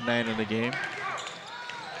half. He's got 9 in the game.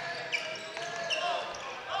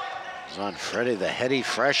 Zanfredi, the heady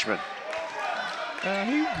freshman.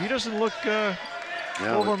 He doesn't look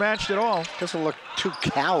overmatched at all. Doesn't look too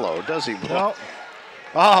callow, does he? No.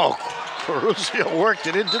 Oh, Caricio worked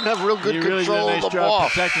it in. Didn't have real good control of the ball. He really did a nice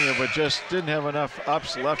job protecting it, but just didn't have enough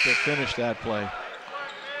ups left to finish that play.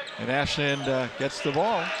 And Ashland gets the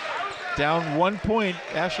ball. Down 1 point.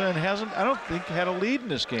 Ashland hasn't, I don't think, had a lead in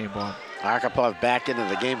this game, Bob. Akapov back into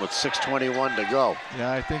the game with 6:21 to go.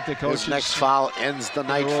 Yeah, I think the coach. His next foul ends the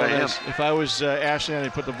night for him. If I was Ashland,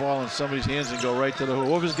 I'd put the ball in somebody's hands and go right to the hoop.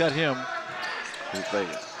 Whoever's got him.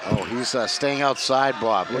 He's staying outside,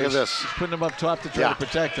 Bob. Look at this. He's putting him up top to try to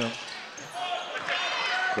protect him.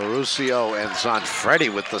 Caricio and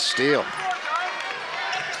Zanfredi with the steal.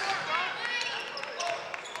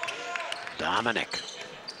 Dominic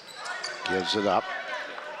gives it up.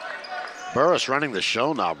 Burris running the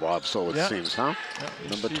show now, Bob, so it seems, huh?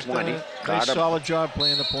 Number 20. Nice solid job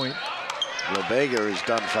playing the point. Lubega is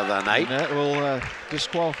done for the night. And that will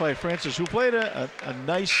disqualify Francis, who played a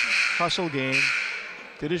nice hustle game.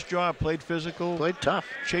 Did his job, played physical. Played tough.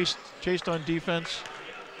 Chased on defense.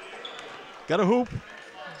 Got a hoop.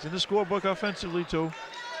 He's in the scorebook offensively, too.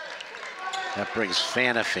 That brings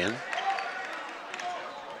Faniff in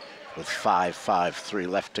with 5:53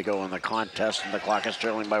 left to go in the contest, and the clock is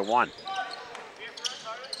trailing by 1.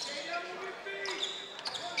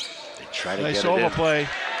 They try to nice get it overplay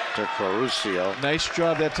to Caricio. Nice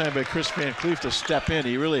job that time by Chris Van Cleef to step in.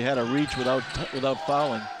 He really had a reach without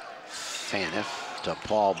fouling. Faniff to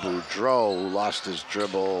Paul Boudreau, who lost his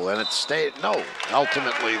dribble, and it stayed. No,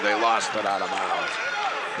 ultimately they lost it out of bounds.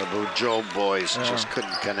 The Boudreau boys just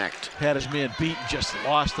couldn't connect. Had his man beat, just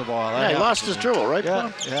lost the ball. Yeah, he lost his dribble, right? Yeah,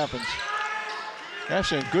 it happens.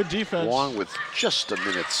 Actually, good defense. Along with just a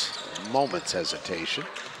moment's hesitation.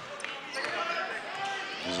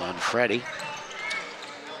 He's on Freddie.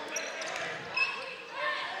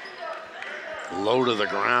 Low to the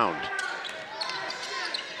ground.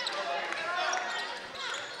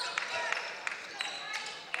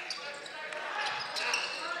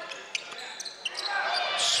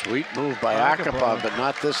 Sweet move by Akapov, but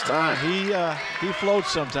not this time. He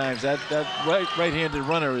floats sometimes. That right-handed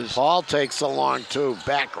runner is. Paul takes the long two,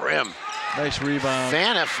 back rim. Nice rebound.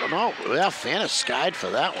 Faniff skied for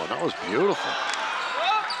that one. That was beautiful.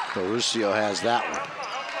 Caruso has that one.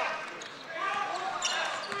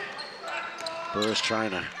 Burris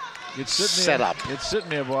trying to set up. It's sitting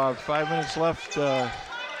there, Bob. 5 minutes left.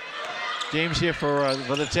 Game's here for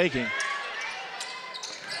the taking.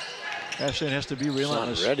 Ashland has to be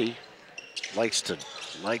relentless. Not ready. Likes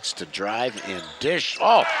to drive and dish.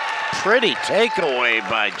 Oh, pretty takeaway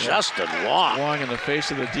by Justin Wong. Wong in the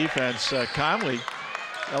face of the defense. Conley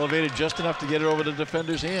elevated just enough to get it over the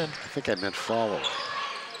defender's hand. I think I meant follow.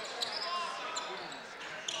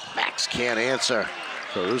 Max can't answer.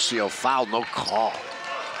 Caruso foul, no call.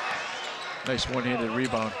 Nice one-handed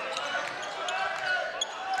rebound.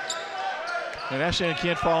 And Ashland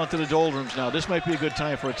can't fall into the doldrums now. This might be a good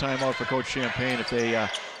time for a timeout for Coach Champagne if they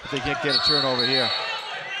can't get a turnover here.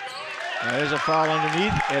 There's a foul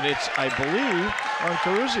underneath, and it's, I believe, on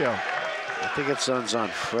Caruso. I think it's on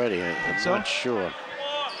Freddie. I'm not sure.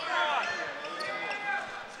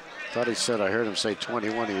 Thought he said, I heard him say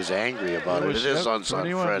 21. He was angry about it. It is on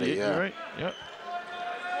Freddie, yeah. Right, yep.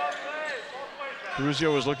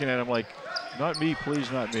 Caruso was looking at him like, not me, please,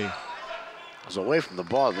 not me. I was away from the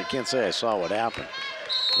ball. You can't say I saw what happened,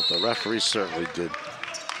 but the referee certainly did.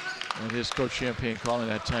 And here's Coach Champagne calling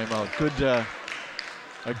that timeout.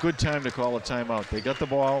 A good time to call a timeout. They got the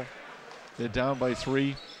ball. They're down by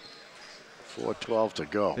 3. 4:12 to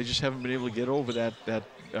go. They just haven't been able to get over that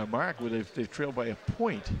mark where they've trailed by a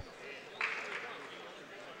point.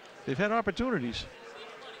 They've had opportunities.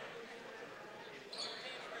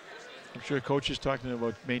 I'm sure Coach is talking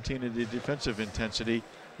about maintaining the defensive intensity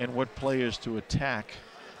and what players to attack.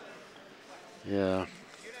 Yeah.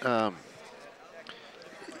 You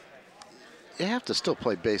have to still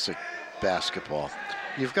play basic basketball.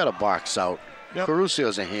 You've got to box out. Yep.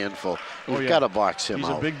 Caruso's a handful. You've got to box him out.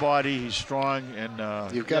 He's a big body. He's strong.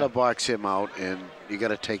 And you've got to box him out, and you got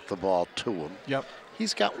to take the ball to him. Yep.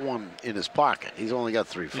 He's got one in his pocket. He's only got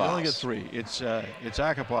 3 fouls. He's only got 3. It's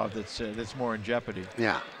Akapov that's more in jeopardy.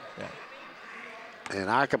 Yeah. And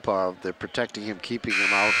Akapov, they're protecting him, keeping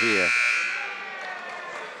him out here.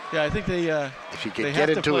 Yeah, I think they. If you can get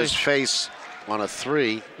into his face on a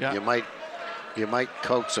 3, you might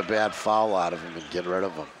coax a bad foul out of him and get rid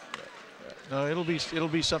of him. No, it'll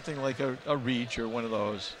be something like a reach or one of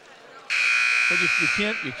those. But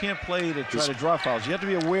you can't play to try to draw fouls. You have to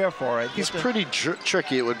be aware for it. He's pretty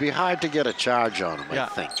tricky. It would be hard to get a charge on him, I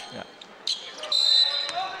think. Yeah.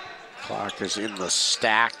 Clark is in the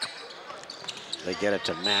stack. They get it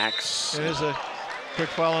to Max. There's a quick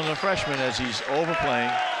foul on the freshman as he's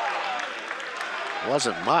overplaying.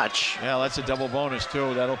 Wasn't much. Yeah, that's a double bonus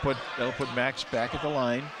too. That'll put Max back at the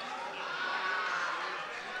line.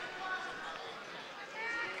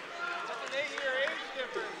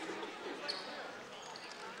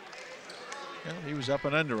 Yeah, he was up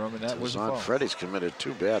and under him, and that was a foul. Freddie's committed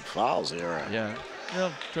 2 bad fouls here. Yeah,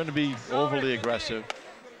 trying to be overly aggressive.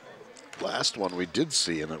 Last one we did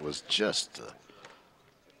see, and it was just the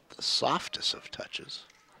softest of touches.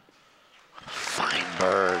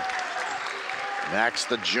 Feinberg. Max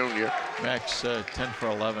the junior. Max 10 for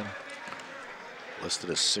 11.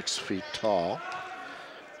 Listed as 6 feet tall.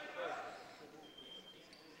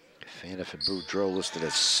 Faniff and Boudreau listed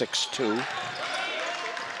as 6'2".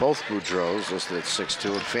 Both Boudreaux listed at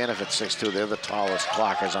 6'2", and Faniff at 6'2". They're the tallest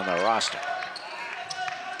clockers on their roster.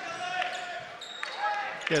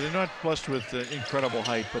 Yeah, they're not blessed with incredible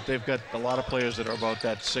height, but they've got a lot of players that are about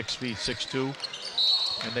that 6 feet, 6'2",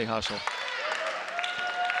 and they hustle.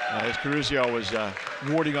 As Caruso was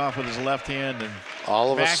warding off with his left hand, and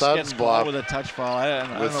all of Max a sudden, gets Bob, with a touch foul.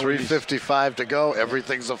 I with 3:55 to go,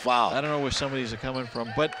 everything's a foul. I don't know where some of these are coming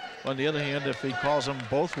from, but on the other hand, if he calls them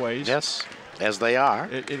both ways, yes, as they are,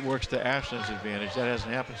 it works to Ashland's advantage. That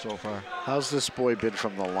hasn't happened so far. How's this boy been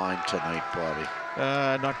from the line tonight, Bobby?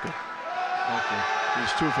 Not good. Not good.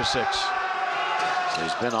 He's 2 for 6. So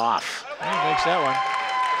he's been off. He makes that one.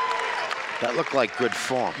 That looked like good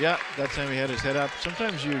form. Yeah, that time he had his head up.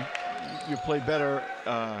 Sometimes you play better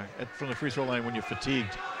from the free throw line when you're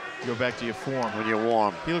fatigued. You go back to your form. When you're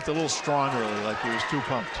warm. He looked a little strong early, like he was too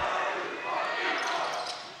pumped.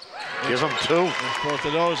 Give him 2. Both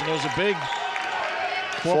of those, and those are big.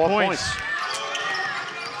 4 points.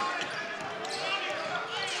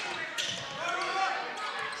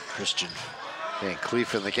 Christian Van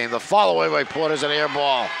Cleef in the game. The follow away by Porter's an air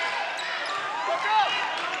ball.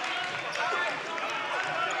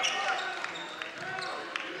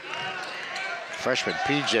 Freshman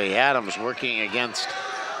P.J. Adams working against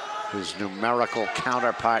his numerical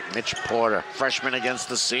counterpart, Mitch Porter. Freshman against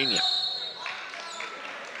the senior.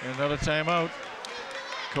 Another timeout.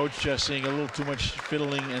 Coach just seeing a little too much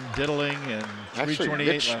fiddling and diddling, and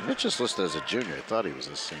 3:28 left. Mitch is listed as a junior. I thought he was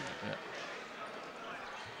a senior. Yeah.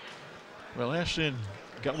 Well, Ashland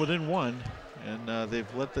got within 1, and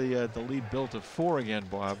they've let the lead build to 4 again,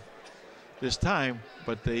 Bob, this time.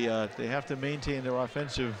 But they have to maintain their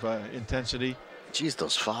offensive intensity. Geez,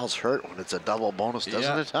 those fouls hurt when it's a double bonus,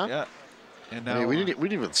 doesn't it, huh? Yeah. And now I mean, we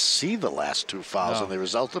didn't even see the last 2 fouls, No. and they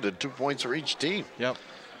resulted in 2 points for each team. Yep.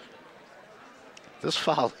 This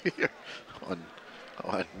foul here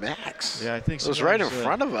on Max. Yeah, I think it was right in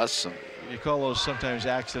front of us. You call those sometimes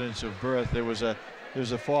accidents of birth. There was a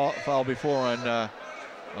foul before on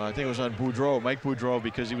I think it was on Boudreau, Mike Boudreau,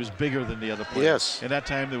 because he was bigger than the other player. Yes. And that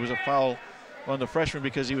time there was a foul on the freshman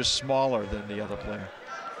because he was smaller than the other player.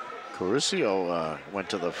 Carusio went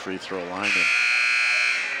to the free throw line,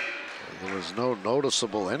 and there was no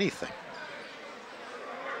noticeable anything.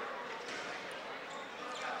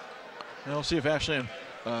 And we'll see if Ashland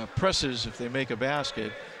presses if they make a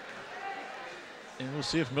basket. And we'll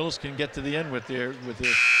see if Millis can get to the end with their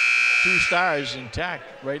 2 stars intact.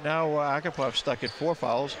 Right now, Akapov stuck at 4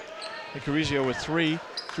 fouls. And Carusio with 3,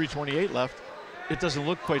 3:28 left. It doesn't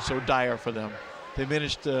look quite so dire for them. They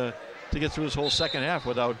managed to get through this whole second half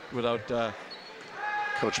without.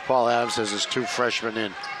 Coach Paul Adams has his 2 freshmen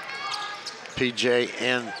in, PJ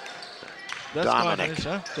and Dominic.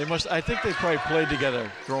 Huh? They must. I think they probably played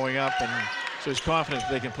together growing up, and so he's confident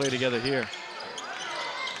they can play together here.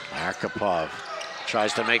 Akapov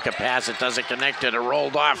tries to make a pass. It doesn't connect. It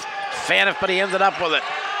rolled off Faniff, but he ended up with it.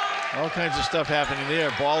 All kinds of stuff happening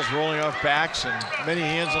there. Balls rolling off backs and many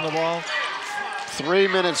hands on the ball. 3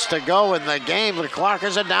 minutes to go in the game. The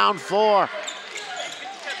Clockers are down 4.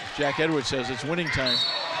 Jack Edwards says it's winning time.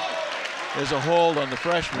 There's a hold on the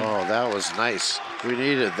freshman. Oh, that was nice. We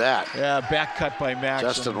needed that. Yeah, back cut by Max.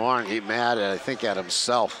 Justin Warren, he mad, I think, at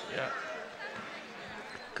himself. Yeah.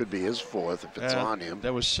 Could be his 4th if it's on him.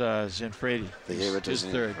 That was Zanfredi. They gave it to his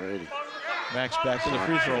 3rd. Zanfredi. Max back to the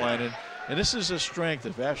free throw line. And this is a strength.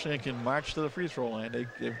 If Ashland can march to the free throw line,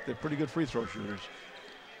 they're pretty good free throw shooters.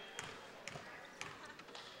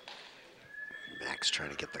 Max trying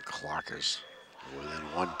to get the Clockers within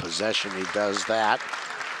 1 possession. He does that.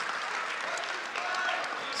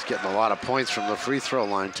 He's getting a lot of points from the free throw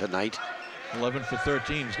line tonight. 11 for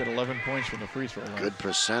 13. He's got 11 points from the free throw line. Good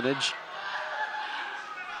percentage.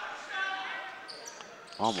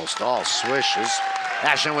 Almost all swishes.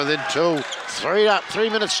 Ashland within 2. 3 up. 3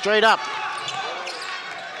 minutes straight up.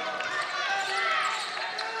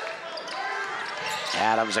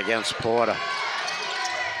 Adams against Porter.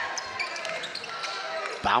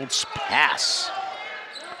 Bounce pass.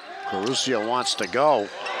 Carusio wants to go.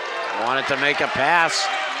 Wanted to make a pass.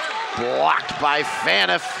 Blocked by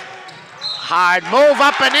Faniff. Hard move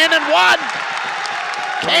up and in and 1.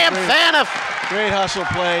 Cam Faniff. Great hustle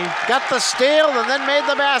play. Got the steal and then made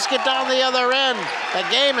the basket down the other end. The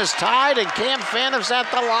game is tied and Cam Faniff's at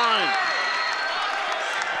the line.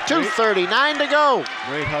 2:39 to go.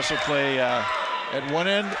 Great hustle play at one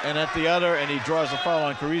end and at the other, and he draws a foul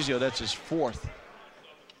on Carusio. That's his 4th.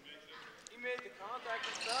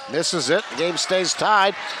 Misses it. The game stays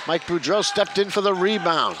tied. Mike Boudreau stepped in for the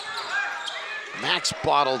rebound. Max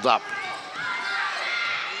bottled up.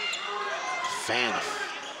 Faniff.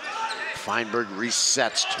 Feinberg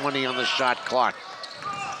resets. 20 on the shot clock.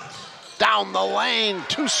 Down the lane.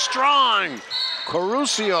 Too strong.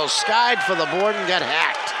 Carusio skied for the board and got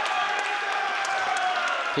hacked.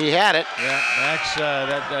 He had it. Yeah, Max,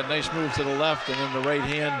 that nice move to the left and then the right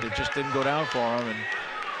hand, it just didn't go down for him. And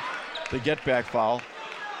the get back foul.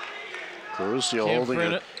 Carusio holding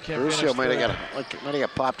it. Carusio might have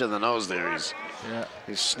got popped in the nose there.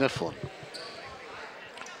 He's sniffling.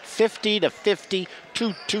 50 to 50,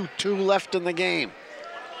 2-2-2 left in the game.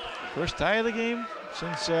 First tie of the game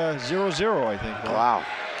since 0-0, I think. Wow.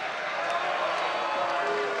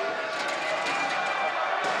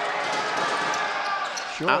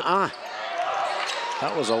 Short.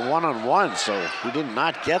 That was a one-on-one, so he did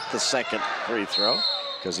not get the second free throw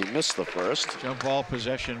because he missed the first. Jump ball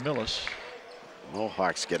possession, Millis.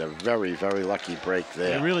 Mohawks get a very, very lucky break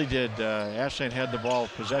there. They really did. Ashland had the ball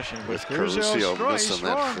possession. With Caruso missing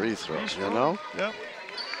that free throw, you know? Yep.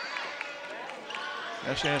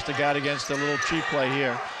 Ashland has to guard against a little cheap play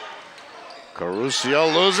here. Caruso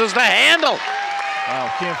loses the handle.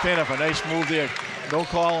 Wow, Cam Fanoff, a nice move there. No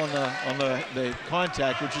call on the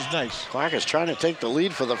contact, which is nice. Clark is trying to take the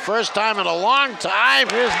lead for the first time in a long time.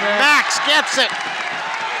 Here's Max gets it.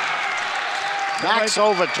 Max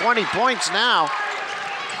over 20 points now.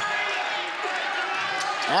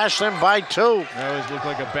 Ashland by 2. That always looked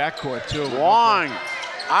like a backcourt, too. Wong.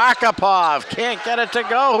 Arkhipov can't get it to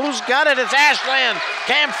go. Who's got it? It's Ashland.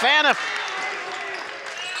 Cam Fanoff.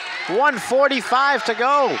 1:45 to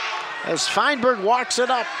go as Feinberg walks it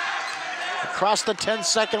up across the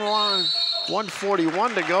 10-second line.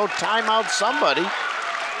 1:41 to go. Timeout somebody.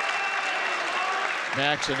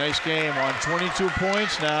 Max, a nice game on 22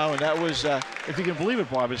 points now, and that was, if you can believe it,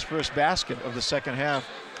 Bob, his first basket of the second half.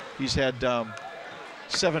 He's had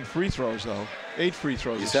 7 free throws, though. 8 free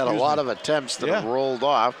throws. He's had a lot of attempts that have rolled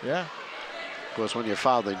off. Yeah. Of course, when you're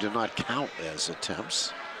fouled, they do not count as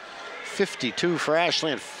attempts. 52 for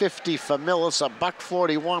Ashland, 50 for Millis.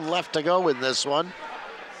 $1:41 left to go in this one.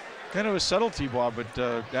 Kind of a subtlety, Bob,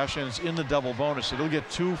 but Ashland's in the double bonus, so they'll get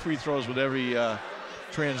 2 free throws with every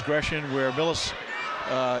transgression, where Millis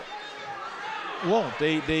won't.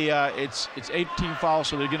 It's 18 fouls,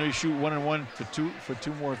 so they're going to shoot 1 and 1 for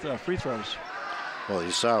two more free throws. Well,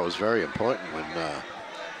 you saw it was very important when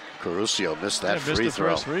Caruso missed that free throw.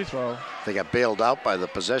 First free throw. They got bailed out by the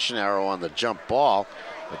possession arrow on the jump ball,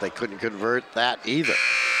 but they couldn't convert that either.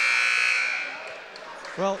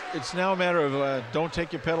 Well, it's now a matter of don't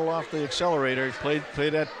take your pedal off the accelerator. Play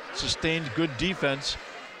that sustained good defense.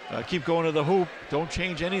 Keep going to the hoop. Don't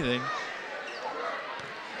change anything.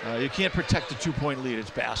 You can't protect a 2-point lead.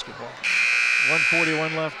 It's basketball.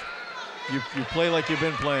 1:41 left. You play like you've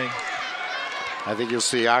been playing. I think you'll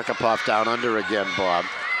see Arkhipov down under again, Bob.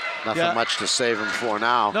 Nothing much to save him for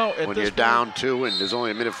now. No, when you're down 2 and there's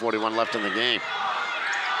only 1:41 left in the game.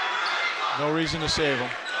 No reason to save him.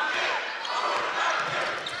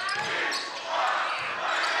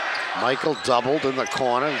 Michael doubled in the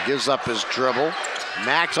corner, gives up his dribble.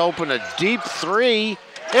 Max open a deep 3.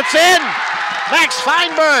 It's in! Max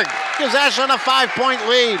Feinberg gives Ashland a 5-point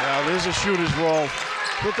lead. Now there's a shooter's roll.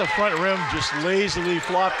 Hit the front rim, just lazily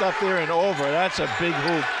flopped up there and over. That's a big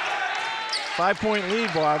hoop. 5-point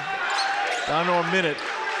lead, Bob. Down to a minute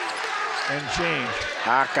and change.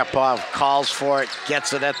 Arkhipov calls for it,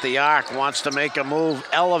 gets it at the arc, wants to make a move,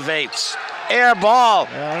 elevates. Air ball.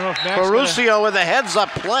 I don't know if Max Caruso with a heads-up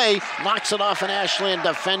play, knocks it off an Ashland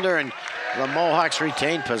defender, and the Mohawks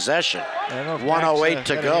retain possession. 1:08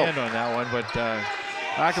 to go. Hand on that one, but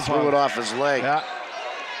Arkhipov threw it off his leg. Yeah.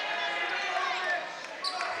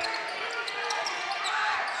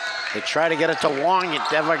 They try to get it to Wong. It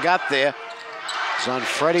never got there.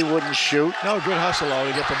 Zonfreddi wouldn't shoot. No, good hustle though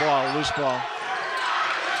to get the ball, loose ball.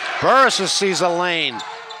 Burris sees a lane.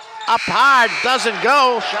 Up hard, doesn't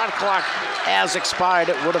go. Shot clock has expired.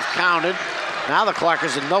 It would have counted. Now the clock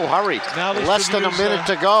is in no hurry. Now less than a minute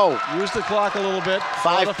to go. Use the clock a little bit.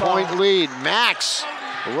 5-point lead. Max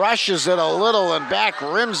rushes it a little and back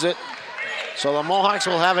rims it. So the Mohawks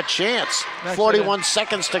will have a chance. 41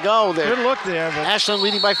 seconds to go. Good look there. But Ashland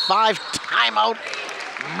leading by 5. Timeout.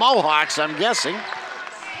 Mohawks, I'm guessing.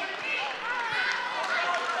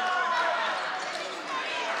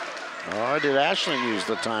 Or did Ashland use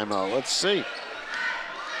the timeout? Let's see.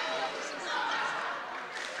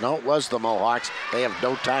 No, it was the Mohawks. They have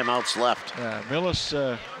no timeouts left. Yeah, Millis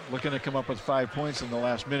looking to come up with 5 points in the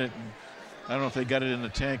last minute. And I don't know if they got it in the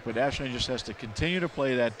tank, but Ashland just has to continue to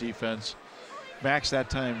play that defense. Max that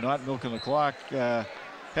time not milking the clock.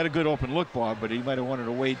 Had a good open look, Bob, but he might have wanted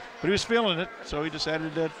to wait. But he was feeling it, so he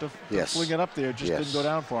decided to fling it up there. It just didn't go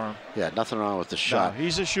down for him. Yeah, nothing wrong with the shot. No,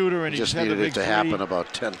 he's a shooter, and he just had needed a big it to happen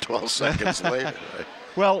about 10, 12 seconds later. Right?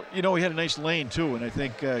 Well, you know, he had a nice lane, too, and I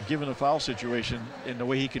think given the foul situation and the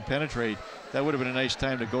way he could penetrate, that would have been a nice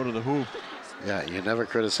time to go to the hoop. Yeah, you never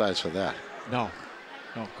criticize for that. No,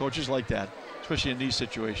 coaches like that, especially in these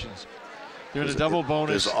situations. They're in a double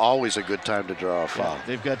bonus. There's always a good time to draw a foul. Yeah,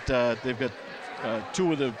 they've got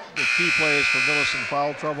 2 of the key players for Millis in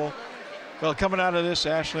foul trouble. Well, coming out of this,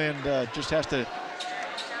 Ashland just has to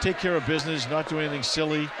take care of business, not do anything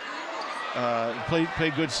silly, play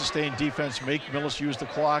good sustained defense, make Millis use the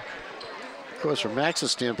clock. Of course, from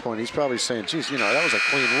Max's standpoint, he's probably saying, geez, you know, that was a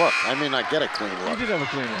clean look. I may not get a clean look. He did have a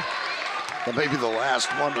clean look. That may be the last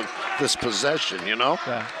one of this possession, you know?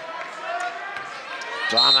 Yeah.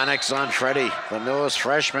 Dominic Zanfredi, the newest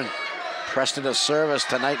freshman, pressed into service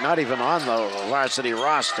tonight, not even on the varsity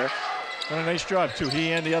roster. Done a nice job, too.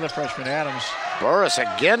 He and the other freshman, Adams. Burris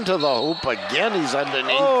again to the hoop. Again, he's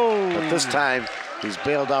underneath. Oh. But this time, he's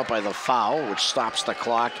bailed out by the foul, which stops the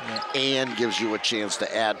clock and gives you a chance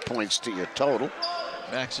to add points to your total.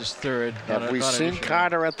 Max is third. Have we seen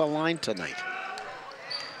Carter at the line tonight?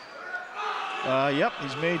 Yep,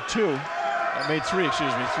 he's made two. Made three,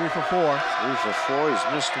 excuse me. 3 for 4. 3 for 4.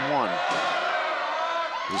 He's missed one.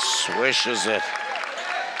 He swishes it.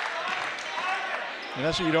 And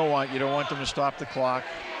that's what you don't want. You don't want them to stop the clock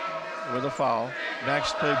with a foul.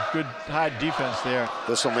 Max played good, hard defense there.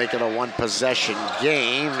 This will make it a one-possession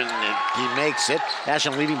game, and he makes it.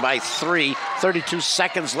 Ashland leading by 3. 32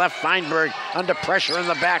 seconds left. Feinberg under pressure in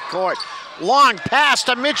the backcourt. Long pass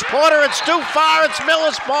to Mitch Porter. It's too far. It's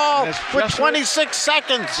Millis ball with 26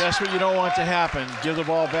 seconds. That's what you don't want to happen. Give the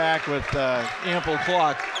ball back with ample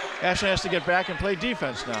clock. Ashland has to get back and play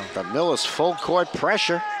defense now. The Millis full court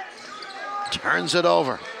pressure. Turns it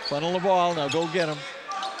over. Funnel the ball. Now go get him.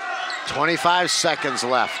 25 seconds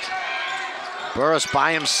left. Burris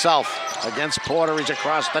by himself against Porter. He's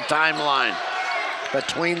across the timeline.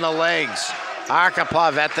 Between the legs.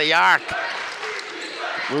 Arkhipov at the arc.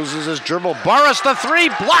 Loses his dribble. Burris the 3.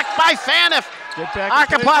 Blocked by Faniff.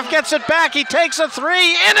 Arkhipov gets it back. He takes a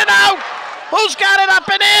 3. In and out. Who's got it up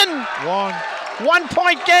and in? Long. 1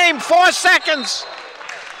 point game. 4 seconds.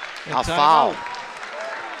 A foul.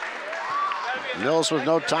 Millis with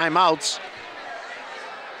no timeouts.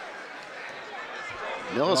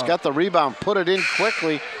 Millis got the rebound, put it in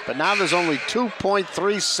quickly, but now there's only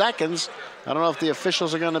 2.3 seconds. I don't know if the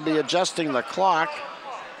officials are going to be adjusting the clock.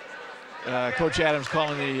 Coach Adams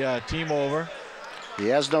calling the team over. He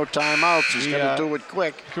has no timeouts. He's going to do it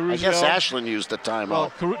quick. Caruzio, I guess Ashland used the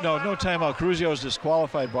timeout. Well, no timeout. Caruzio is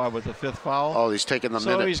disqualified, Bob, with the 5th foul. Oh, he's taking the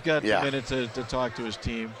minute. So he's got the minute to talk to his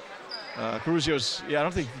team. Caruzio's, I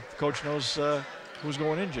don't think the coach knows who's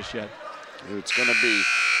going in just yet. It's going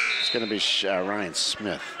to be Ryan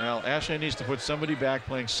Smith. Well, Ashland needs to put somebody back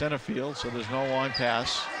playing center field, so there's no long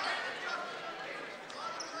pass.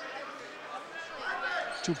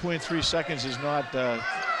 2.3 seconds is not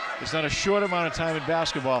it's not a short amount of time in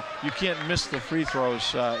basketball. You can't miss the free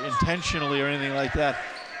throws intentionally or anything like that.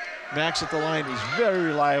 Max at the line is very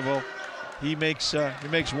reliable. He makes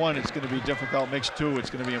one, it's going to be difficult. Makes two, it's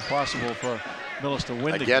going to be impossible for Millis to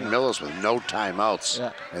win. Again, Millis with no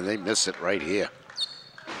timeouts, and they miss it right here.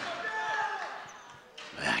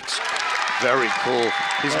 Max, very cool.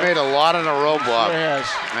 He's made a lot in a row, Bob.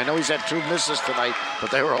 I know he's had 2 misses tonight,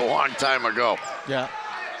 but they were a long time ago. Yeah.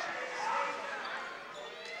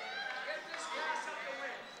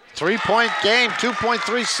 3-point game,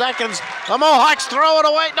 2.3 seconds. The Mohawks throw it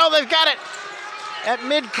away. No, they've got it at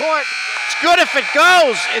midcourt. It's good if it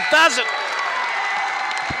goes. It doesn't.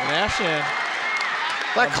 And Ashland.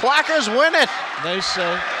 The Clockers win it.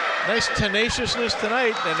 Nice tenaciousness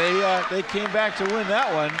tonight, and they came back to win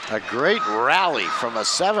that one. A great rally from a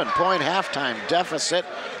 7-point halftime deficit.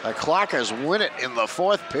 The Clockers win it in the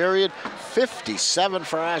 4th period. 57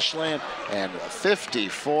 for Ashland and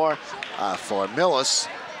 54 for Millis.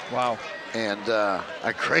 Wow. And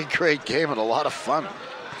a great game and a lot of fun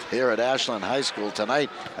here at Ashland High School tonight.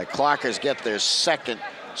 The Clockers get their 2nd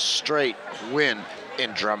straight win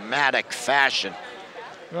in dramatic fashion.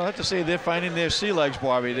 Well, I have to say they're finding their sea legs,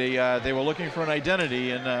 Bobby. They were looking for an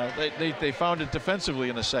identity, and they found it defensively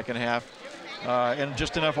in the second half, and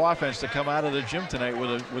just enough offense to come out of the gym tonight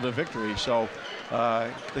with a victory. So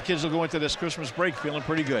the kids will go into this Christmas break feeling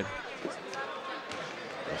pretty good.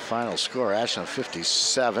 The final score: Ashland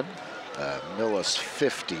 57, Millis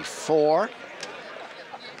 54.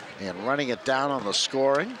 And running it down on the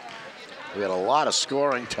scoring, we had a lot of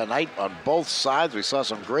scoring tonight on both sides. We saw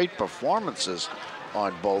some great performances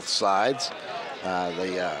on both sides.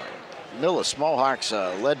 The Millis Mohawks,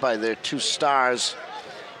 led by their 2 stars,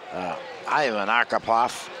 Ivan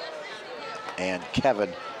Arkhipov and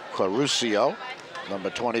Kevin Caruzio,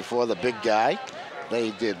 number 24, the big guy.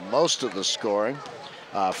 They did most of the scoring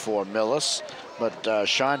for Millis, but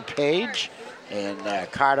Sean Page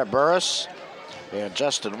and Carter Burris and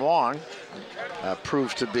Justin Wong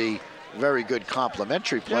proved to be very good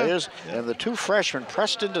complementary players. And the 2 freshmen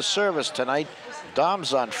pressed into service tonight. Dom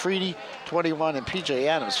Zanfredi, 21, and PJ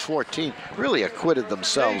Adams, 14, really acquitted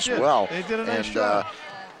themselves well. They did a nice job.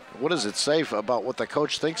 What does it say about what the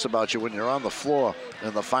coach thinks about you when you're on the floor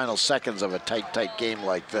in the final seconds of a tight game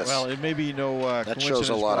like this? Well, it may be no that shows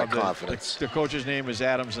a lot of confidence. The coach's name is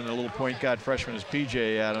Adams, and the little point guard freshman is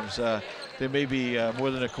PJ Adams. there may be more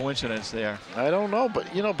than a coincidence there. I don't know, but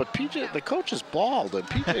but PJ, the coach is bald, and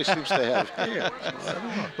PJ seems to have hair. So I don't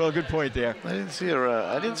know. Well, good point there. I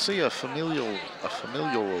didn't see a familial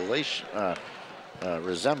relation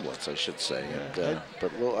resemblance, I should say. And,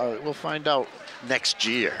 but we'll find out next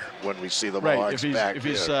year when we see the Mohawks back. If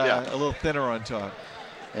he's a little thinner on top.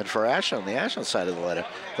 And for Ashland, the Ashland side of the letter,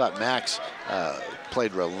 I thought Max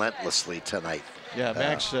played relentlessly tonight. Yeah,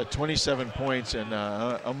 Max 27 points and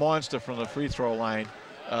a monster from the free throw line.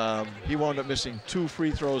 He wound up missing 2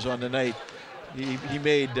 free throws on the night. He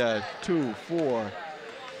made 2, 4,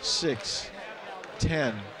 6,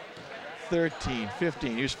 10, 13,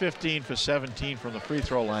 15. He was 15 for 17 from the free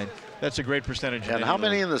throw line. That's a great percentage. And how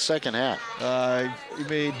many in the second half? He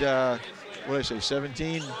made, what did I say,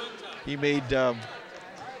 17? He made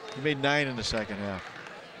 9 in the second half.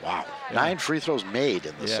 Wow. Yeah. 9 free throws made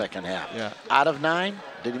in the second half. Yeah. Out of 9?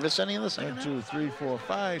 Did he miss any in the second 1, 2, 3, 4,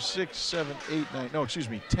 5, 6, 7, 8, 9. No, excuse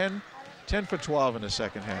me. 10 for 12 in the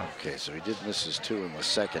second half. Okay, so he did miss his 2 in the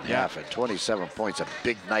second half at 27 points. A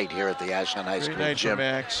big night here at the Ashland High School gym.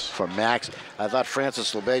 For Max. I thought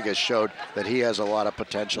Francis LeBega showed that he has a lot of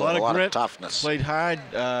potential, a lot of toughness. Played hard.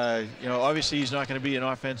 Obviously he's not going to be an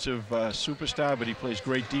offensive superstar, but he plays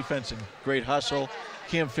great defense and great hustle.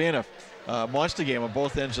 Cam Faniff, monster game on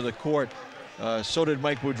both ends of the court. So did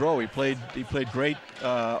Mike Boudreau. He played great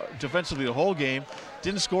defensively the whole game.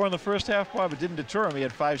 Didn't score in the first half, Bob. It didn't deter him. He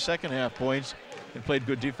had 5 second half points and played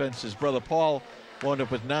good defense. His brother Paul wound up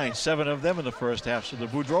with 9, 7 of them in the first half. So the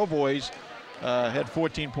Boudreau boys had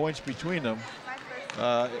 14 points between them.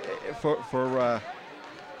 For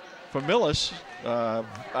Millis,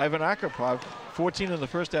 Ivan Akropov, 14 in the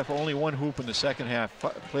first half, only 1 hoop in the second half.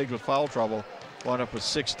 Played with foul trouble. Wound up with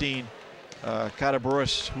 16. Carter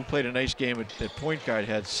Burris, who played a nice game at point guard,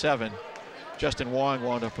 had 7. Justin Wong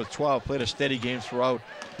wound up with 12. Played a steady game throughout.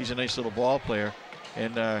 He's a nice little ball player.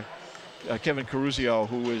 And Kevin Caruzio,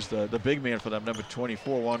 who is the big man for them, number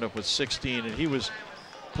 24, wound up with 16. And he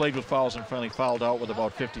played with fouls and finally fouled out with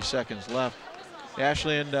about 50 seconds left.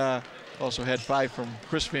 Ashland also had 5 from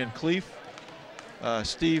Chris Van Cleef.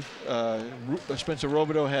 Spencer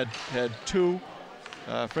Robideau had 2.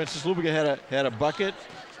 Francis Lubiga had a bucket.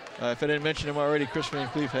 If I didn't mention him already, Chris Van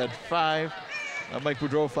Cleef had 5. Mike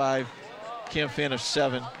Boudreau 5. Cam Faniff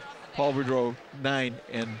 7. Paul Boudreau 9.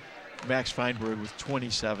 And Max Feinberg with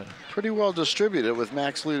 27. Pretty well distributed with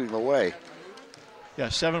Max leading the way. Yeah,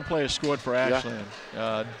 7 players scored for Ashland.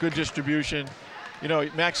 Good distribution.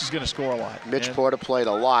 Max is going to score a lot. Mitch Porter played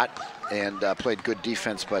a lot and played good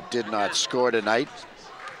defense, but did not score tonight.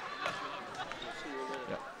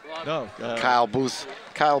 No. Kyle Booth,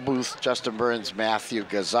 Justin Burns, Matthew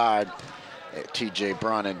Gazard, T.J.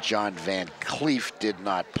 Braun, and John Van Cleef did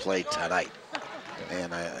not play tonight.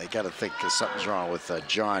 And I got to think something's wrong with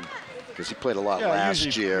John, because he played a lot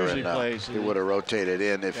last year, and he would have rotated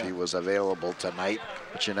in if he was available tonight.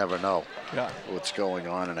 But you never know what's going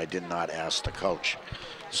on, and I did not ask the coach.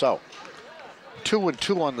 So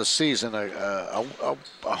 2-2 on the season, a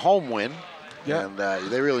home win, and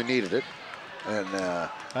they really needed it. And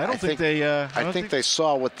I think they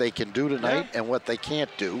saw what they can do tonight and what they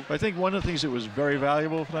can't do. I think one of the things that was very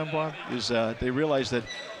valuable for them, Bob, is they realized that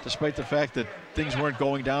despite the fact that things weren't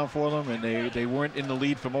going down for them and they weren't in the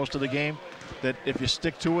lead for most of the game, that if you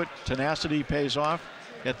stick to it, tenacity pays off.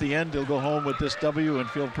 At the end, they'll go home with this W and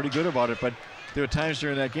feel pretty good about it. But there were times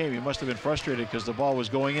during that game you must have been frustrated because the ball was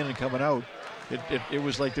going in and coming out. It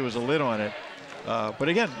was like there was a lid on it. But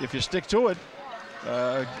again, if you stick to it,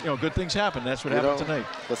 good things happen. That's what happened tonight.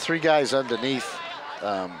 The 3 guys underneath,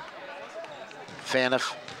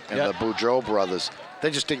 Faniff and the Boudreau brothers, they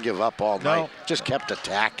just didn't give up all night. Just kept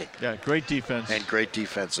attacking. Yeah, great defense. And great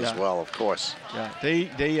defense as well, of course. Yeah, I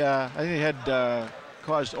think they had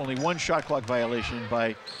caused only 1 shot clock violation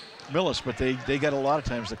by Millis, but they got a lot of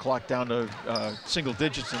times the clock down to single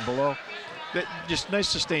digits and below. Just nice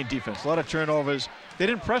sustained defense. A lot of turnovers. They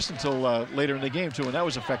didn't press until later in the game, too, and that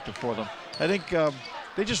was effective for them. I think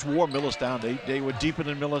they just wore Millis down. They were deeper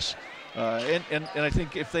than Millis. And I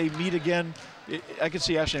think if they meet again, I could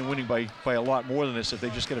see Ashland winning by a lot more than this if they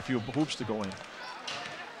just get a few hoops to go in.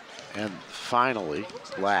 And finally,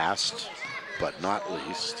 last but not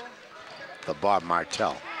least, the Bob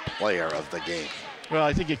Martell player of the game. Well,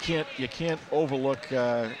 I think you can't overlook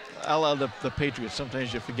a la the Patriots.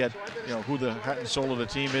 Sometimes you forget who the heart and soul of the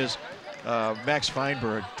team is. Max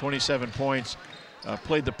Feinberg, 27 points.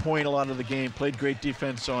 Played the point a lot of the game. Played great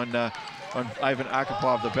defense on Ivan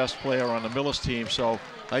Akropov, the best player on the Millis team. So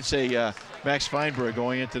I'd say Max Feinberg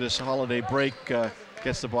going into this holiday break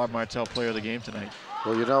gets the Bob Martell player of the game tonight.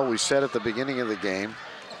 Well, we said at the beginning of the game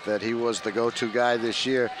that he was the go-to guy this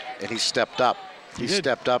year, and he stepped up. He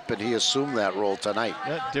stepped up and he assumed that role tonight.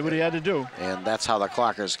 Yeah, did what he had to do. And that's how the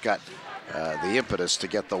Clockers got the impetus to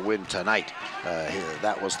get the win tonight.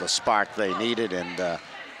 That was the spark they needed, and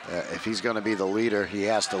if he's going to be the leader, he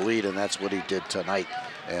has to lead, and that's what he did tonight.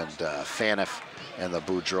 And Faniff and the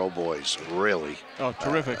Boudreau boys really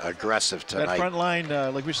terrific. Aggressive tonight. That front line,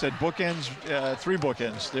 like we said, bookends, 3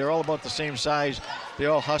 bookends. They're all about the same size. They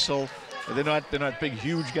all hustle. They're not big,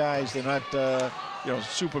 huge guys. They're not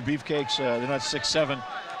super beefcakes. They're not 6'7",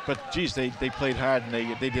 but geez, they played hard and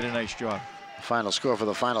they did a nice job. Final score for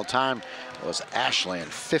the final time was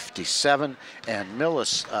Ashland 57 and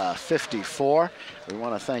Millis 54. We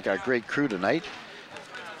want to thank our great crew tonight.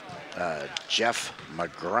 Jeff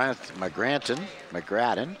McGrattan,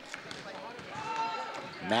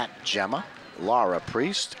 Matt Gemma, Laura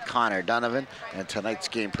Priest, Connor Donovan, and tonight's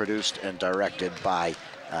game produced and directed by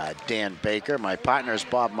Dan Baker. My partner is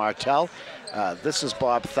Bob Martell. This is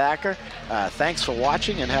Bob Thacker. Thanks for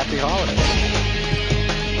watching and happy holidays.